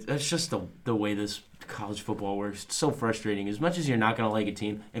team, it's just the way this college football works. It's so frustrating. As much as you're not going to like a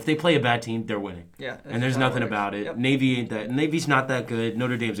team, if they play a bad team, they're winning. Yeah. And there's nothing about it. Yep. Navy ain't that. Navy's not that good.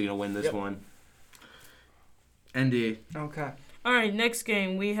 Notre Dame's going to win this one. ND. Okay. All right, next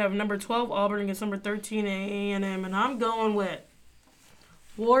game. We have number 12, Auburn, against number 13, A&M. And I'm going with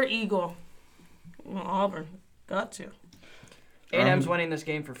War Eagle. Well, Auburn. Got to. A&M's winning this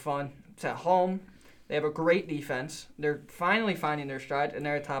game for fun. It's at home. They have a great defense. They're finally finding their stride, and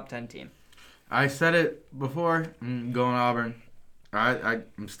they're a top 10 team. I said it before. I'm going Auburn. I'm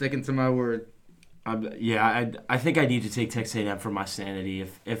sticking to my word. I think I need to take Texas A&M for my sanity.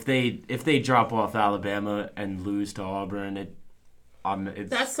 If they drop off Alabama and lose to Auburn,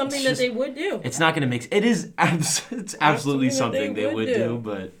 That's something that they would do. It's not going to make. It's absolutely something they would do.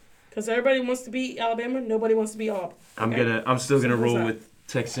 But because everybody wants to beat Alabama, nobody wants to beat Auburn. Okay? I'm still gonna Simple as roll that. with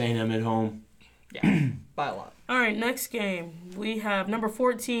Texas A&M at home. Yeah, by a lot. All right, next game. We have number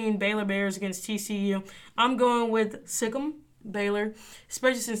 14, Baylor Bears against TCU. I'm going with Sikkim, Baylor,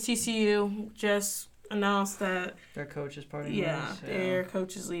 especially since TCU just announced that, Their coach is partying. yeah, their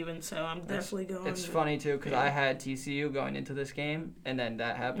coach is leaving, so I'm definitely going. It's funny, too, because I had TCU going into this game, and then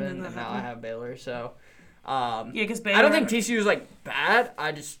that happened, and now I have Baylor, so. Yeah, because Baylor. I don't think TCU is, bad.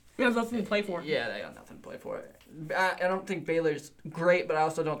 We have nothing to play for. Yeah, they got nothing to play for. I don't think Baylor's great, but I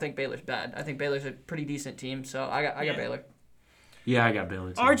also don't think Baylor's bad. I think Baylor's a pretty decent team, so I got Baylor. Yeah, I got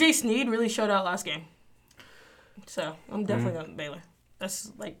Baylor too. RJ Sneed really showed out last game, so I'm definitely going Baylor. That's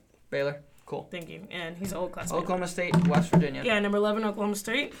Baylor, cool. thank you, and he's an old classmate. Oklahoma State, West Virginia. Yeah, number 11, Oklahoma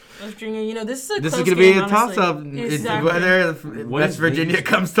State. West Virginia, this is a This close is going to be game, a toss-up. honestly. It's Exactly. whether What West is Virginia Vegas-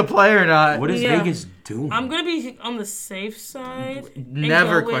 comes to play or not. What is Yeah. Vegas doing? I'm going to be on the safe side. and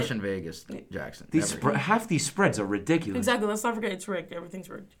Never go with- question Vegas, Jackson. These Never. half these spreads are ridiculous. Exactly. Let's not forget it's rigged. Everything's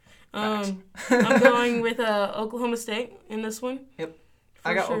rigged. I'm going with Oklahoma State in this one. Yep. For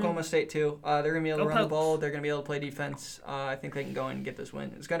I got sure. Oklahoma State, too. They're going to be able to Go run the Pokes. ball. They're going to be able to play defense. I think they can go in and get this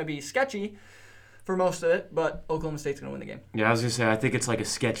win. It's going to be sketchy for most of it, but Oklahoma State's going to win the game. Yeah, I was gonna say I think it's like a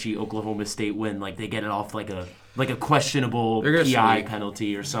sketchy Oklahoma State win. Like they get it off like a questionable They're gonna PI squeak.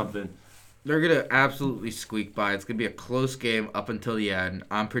 penalty or something. They're going to absolutely squeak by. It's going to be a close game up until the end.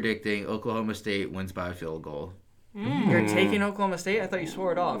 I'm predicting Oklahoma State wins by a field goal. You're taking Oklahoma State? I thought you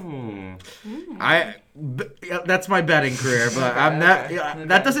swore it off. That's my betting career, but I'm not. okay.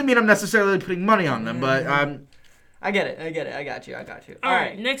 That doesn't mean I'm necessarily putting money on them, but I get it. I got you. All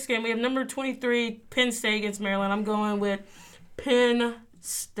right. Next game, we have number 23, Penn State against Maryland. I'm going with Penn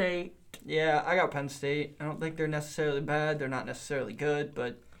State. Yeah, I got Penn State. I don't think they're necessarily bad. They're not necessarily good,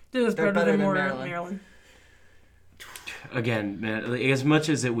 but This is They're better better than than Maryland. Again, man, as much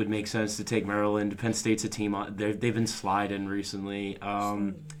as it would make sense to take Maryland, Penn State's a team. They've been sliding recently.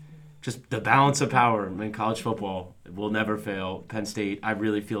 Just the balance of power in college football will never fail. Penn State, I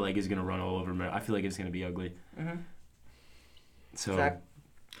really feel like is going to run all over Maryland. I feel like it's going to be ugly. Mhm. So, Zach?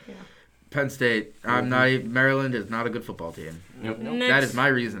 Penn State. I'm not. Maryland is not a good football team. yep. That is my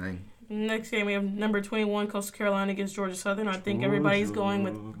reasoning. Next game, we have number 21, Coastal Carolina against Georgia Southern. I think everybody's going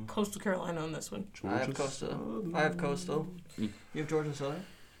with Coastal Carolina on this one. I have Coastal. You have Georgia Southern?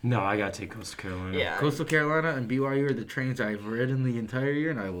 No, I got to take Coastal Carolina. Yeah. Coastal Carolina and BYU are the trains I've ridden the entire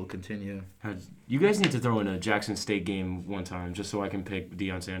year, and I will continue. You guys need to throw in a Jackson State game one time just so I can pick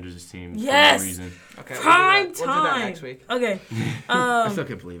Deion Sanders' team Yes! for no reason. Okay. Prime We'll do time. that next week. Okay. I still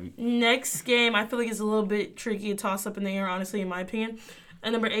can't believe it. Next game, I feel like it's a little bit tricky, a toss-up in the air, honestly, in my opinion.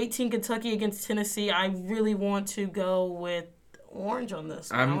 At number 18, Kentucky against Tennessee. I really want to go with Orange on this.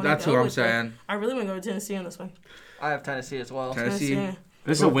 That's who I'm saying. I really want to go with Tennessee on this one. I have Tennessee as well. Tennessee.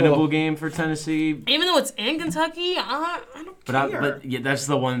 This is a winnable game for Tennessee. Even though it's in Kentucky, I don't care. But yeah, that's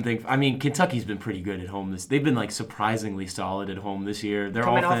the one thing. I mean, Kentucky's been pretty good at home. They've been surprisingly solid at home this year. Their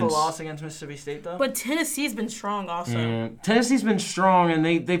Coming offense. off a loss against Mississippi State, though. But Tennessee's been strong also. Yeah. Tennessee's been strong, and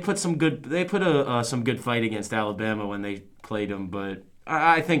they put some good. They put some good fight against Alabama when they played them. But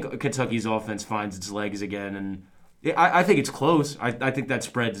I think Kentucky's offense finds its legs again, and I think it's close. I think that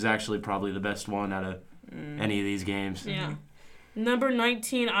spread is actually probably the best one out of any of these games. Yeah. Number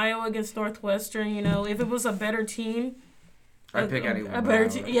 19, Iowa against Northwestern. If it was a better team, I'd pick anyone. a better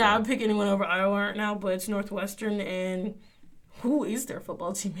team. Yeah, I'd pick anyone over Iowa right now, but it's Northwestern, and who is their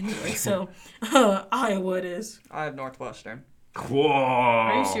football team anyway? So, Iowa it is. I have Northwestern. Whoa.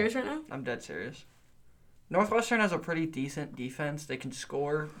 Are you serious right now? I'm dead serious. Northwestern has a pretty decent defense. They can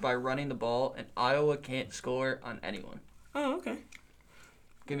score by running the ball, and Iowa can't score on anyone. Oh, okay.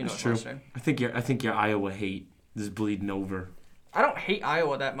 Give me That's true. Northwestern. I think your Iowa hate is bleeding over. I don't hate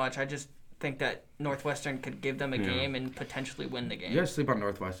Iowa that much. I just think that Northwestern could give them a Yeah. game and potentially win the game. You gotta sleep on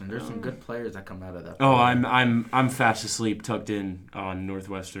Northwestern. There's some good players that come out of that. Oh, I'm fast asleep, tucked in on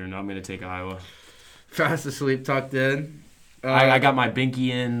Northwestern. I'm gonna take Iowa. Fast asleep, tucked in. I got my binky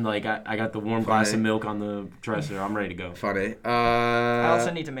in. Like I got the warm glass of Funny. milk on the dresser. I'm ready to go. Funny. I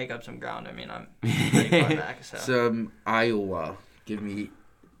also need to make up some ground. I mean, I'm pretty far back. So. Some Iowa. Give me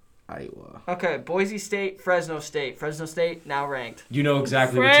Iowa. Okay, Boise State, Fresno State. Fresno State now ranked. You know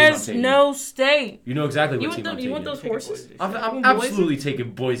exactly what team I'm taking. Fresno State. You know exactly what You team want, I'm you taking. want those horses? I'm Boise? absolutely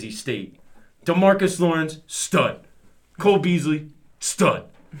taking Boise State. DeMarcus Lawrence, stud. Cole Beasley, stud.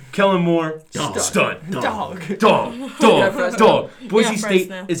 Kellen Moore, stud. Dog. Dog. Boise Yeah, State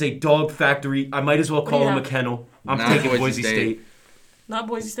Fresno. is a dog factory. I might as well call do you him a have? kennel. I'm Not taking Boise Boise State. State. Not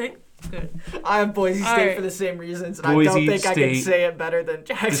Boise State? Good. I have Boise All State right. for the same reasons, and I Boise don't think I can State. say it better than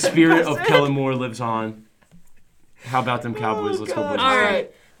Jackson. The spirit of does it. Kellen Moore lives on. How about them Cowboys? Let's go God. Boise All State.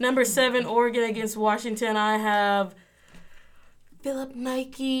 right. Number 7, Oregon against Washington. I have Philip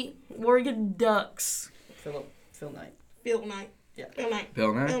Nike, Oregon Ducks. Phil Knight. Phil Knight. Yeah. Phil Knight.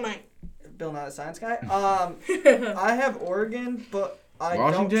 Bill Phil Nye. Knight. Bill, not a science guy. I have Oregon, but I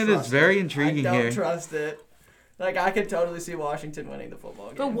Washington don't is trust very it. intriguing I don't here. trust it. Like, I could totally see Washington winning the football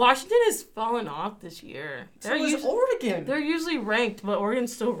game. But Washington has fallen off this year. so is Oregon. They're usually ranked, but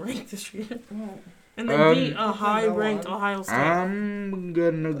Oregon's still ranked this year. Oh. And they beat a high-ranked on. Ohio State. I'm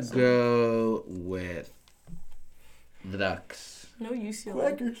gonna go with the Ducks. No UCLA.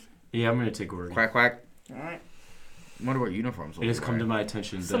 Quackers. Yeah, I'm going to take Oregon. Quack quack. All right. I wonder what uniforms. It has come to my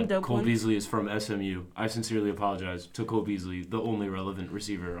attention Some that dope Cole ones. Beasley is from SMU. I sincerely apologize to Cole Beasley, the only relevant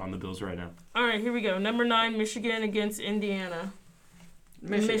receiver on the Bills right now. All right, here we go. Number 9, Michigan against Indiana.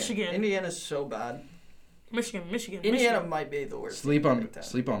 Michigan. Indiana's so bad. Michigan. Indiana might be the worst. Sleep team in on the Big Ten.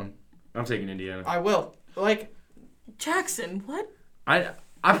 sleep on them. I'm taking Indiana. I will. Like, Jackson, what? I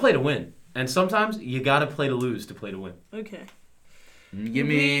play to win, and sometimes you gotta play to lose to play to win. Okay. Give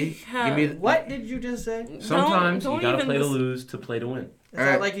me what did you just say? Is Sometimes don't you gotta even play to listen. lose to play to win. that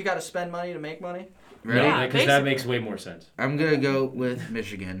Alright. like you got to spend money to make money? Ready? Yeah, because that basically. makes way more sense. I'm gonna go with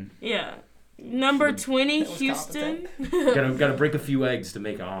Michigan. Yeah. Number 20, That was Houston. gotta break a few eggs to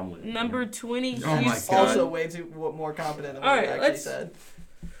make an omelet. Number 20, Oh my Houston. God. Also, way too more confident than what All you right, actually let's- said.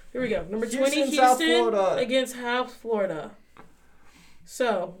 Here we go. Number 20, Houston, South Houston Florida. against South Florida.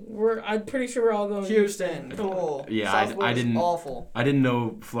 So, I'm pretty sure we're all going Houston, cool. Yeah, South I Florida's didn't- awful. I didn't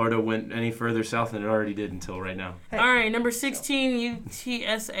know Florida went any further south than it already did until right now. Hey. All right, number 16,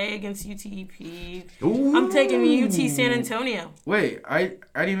 UTSA against UTEP. Ooh. I'm taking UT San Antonio. Wait, I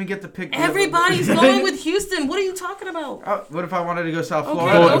didn't even get to pick. Everybody's going with Houston. What are you talking about? What if I wanted to go South Okay.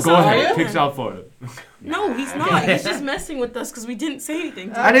 Florida? Go Go South ahead, Florida. pick South Florida. No, he's not. He's just messing with us because we didn't say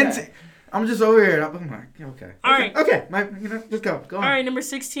anything. I didn't. Okay. Say, I'm just over here. I'm like, okay. All right. Okay. Just go. Go on. All right, number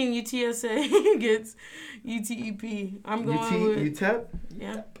 16, UTSA against UTEP. I'm going with UTEP.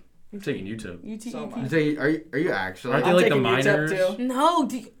 yeah, I'm taking Utah. UTEP. So much. You say, are you actually? Aren't they I'm like the taking UTEP minors? too.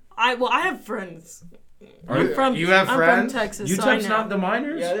 No, I have friends. You have I'm friends? from Texas. so I UTEP's know. not the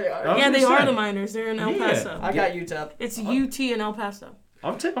minors? Yeah, they are. I was Yeah, gonna they are say. the minors. They're in El Yeah. Paso. I got UTEP. It's UT in El Paso.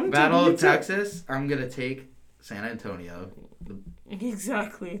 I'm Battle taking of UTEP. Texas. I'm gonna take San Antonio.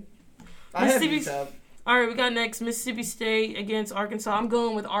 Exactly. I have Mississippi- UTEP. All right, we got next Mississippi State against Arkansas. I'm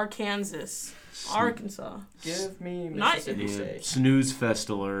going with Arkansas. Arkansas. Give me Not- Mississippi Yeah, State. snooze fest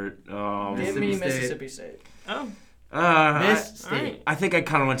alert. Give Mississippi me State. Mississippi State. Oh, Miss all State. right. I think I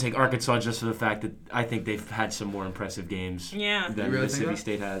kind of want to take Arkansas just for the fact that I think they've had some more impressive games Yeah, than You really Mississippi think that?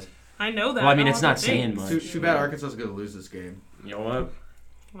 State has. I know that. Well, I mean, know it's other not saying things. much. Too bad Arkansas is gonna lose this game. You know what?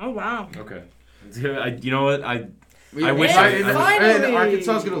 Oh wow. Okay. You know what? I I wish finally!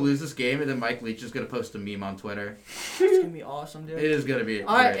 Arkansas is gonna lose this game, and then Mike Leach is gonna post a meme on Twitter. It's gonna be awesome, dude. It is gonna be.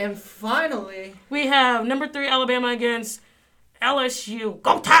 All right, great. and finally, We have number 3 Alabama against LSU.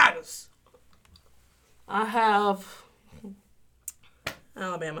 Go Tigers! I have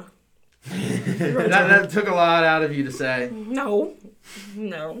Alabama. that took a lot out of you to say. No.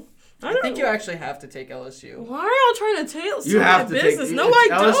 I think you actually have to take LSU. Why are y'all trying to tell You my have to business? take. No, I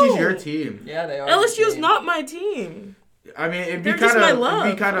don't. LSU's your team. Yeah, they are. LSU's not my team. I mean, it'd be They're just kind my of love.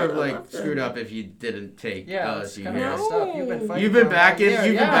 it'd be kind I of love like them. screwed up if you didn't take Yeah, it's LSU. kind of here. messed up. You've been fighting. You've been for a backing. while. You've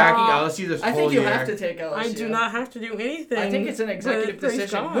been Yeah. backing LSU this I whole think you year. have to take LSU. I do not have to do anything. I think it's an executive but praise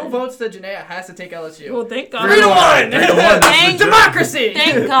decision. God. Who votes to Janaea has to take LSU. Well, thank God. 3-1. 3-1. Thank Democracy.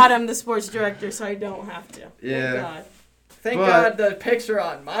 Thank God I'm the sports director, so I don't have to. Yeah. Thank God. Thank But- God the picks are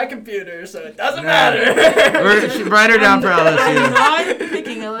on my computer, so it doesn't Nah. matter. Write her down for I'm LSU. not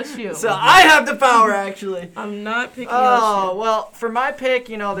picking LSU. So I have the power, actually. I'm not picking Oh, LSU. well, for my pick,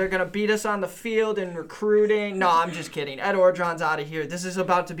 they're going to beat us on the field in recruiting. No, I'm just kidding. Ed Orgeron's out of here. This is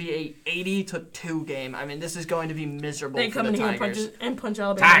about to be a 80-2 game. I mean, this is going to be miserable They for come the in here Tigers. and punch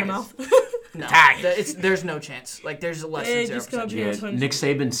Alabama in the Tigers. mouth. No, Tigers. there's no chance. Like, there's less They than just 0% got beat. chance. Yeah, Nick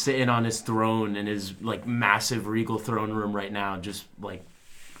Saban's sitting on his throne in his massive regal throne room right now, just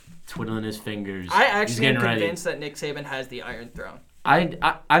twiddling his fingers. I He's actually am getting ready. convinced that Nick Saban has the Iron Throne. I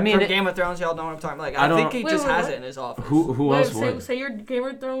mean, From Game of Thrones, y'all know what I'm talking about. Like, I I think don't- he Wait, just wait, has what? it in his office. who Wait, else would? say your Game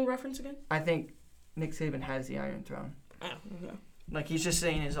of Thrones reference again? I think Nick Saban has the Iron Throne. Oh, okay. Like, he's just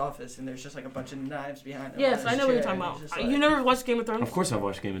sitting in his office, and there's just, a bunch of knives behind him. Yes, on I his know what you're chair, talking and about. he's just You never watched Game of Thrones? Of course, I've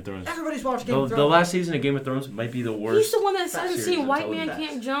watched Game of Thrones. Everybody's watched Game of The Thrones. last season of Game of Thrones might be the worst. He's the one that Fast hasn't series seen of White Man television.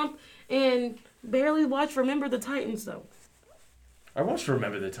 Can't Jump and barely watched Remember the Titans, though. I watched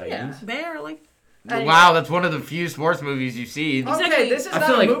Remember the Titans. Barely. Hey. Wow, that's one of the few sports movies you've seen. Okay, Exactly. this is I not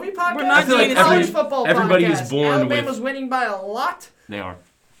feel a like- movie podcast. We're not It's a doing college this. football everybody podcast. is born Alabama's with- winning by a lot. They are.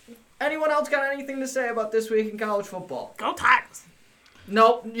 Anyone else got anything to say about this week in college football? Go Tigers.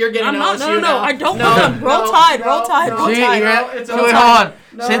 Nope, you're getting I'm not. LSU No, now. I don't No, want them. Roll no, Tide. no, Roll Tide. no. Roll See, Tide. yeah, it's so okay. wait, hold on.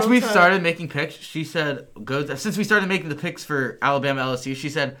 No, Since we've okay. started making picks, she said since we started making the picks for Alabama LSU, she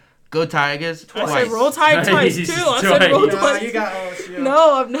said goTigers I twice. said roll Tide twice, Twice. too. I said roll Twice. No, twice. you got LSU.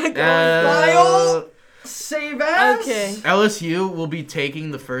 No, I'm not going. Kyle? Save ass. Okay. LSU will be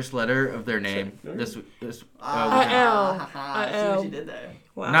taking the first letter of their name this L. See L. what you did there.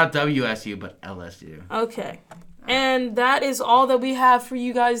 Wow. not WSU but LSU. Okay. And that is all that we have for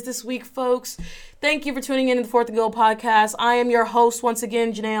you guys this week, folks. Thank you for tuning in to the Fourth and Goal podcast. I am your host once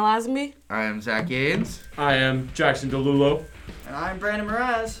again, Janae Lazenby. I am Zach Gaines. I am Jackson DeLulo. And I'm Brandon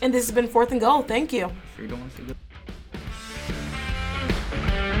Mraz. And this has been Fourth and Goal. Thank you. Sure you don't want to say good.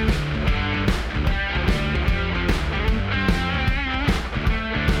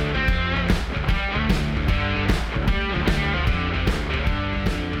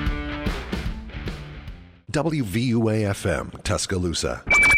 WVUA FM, Tuscaloosa.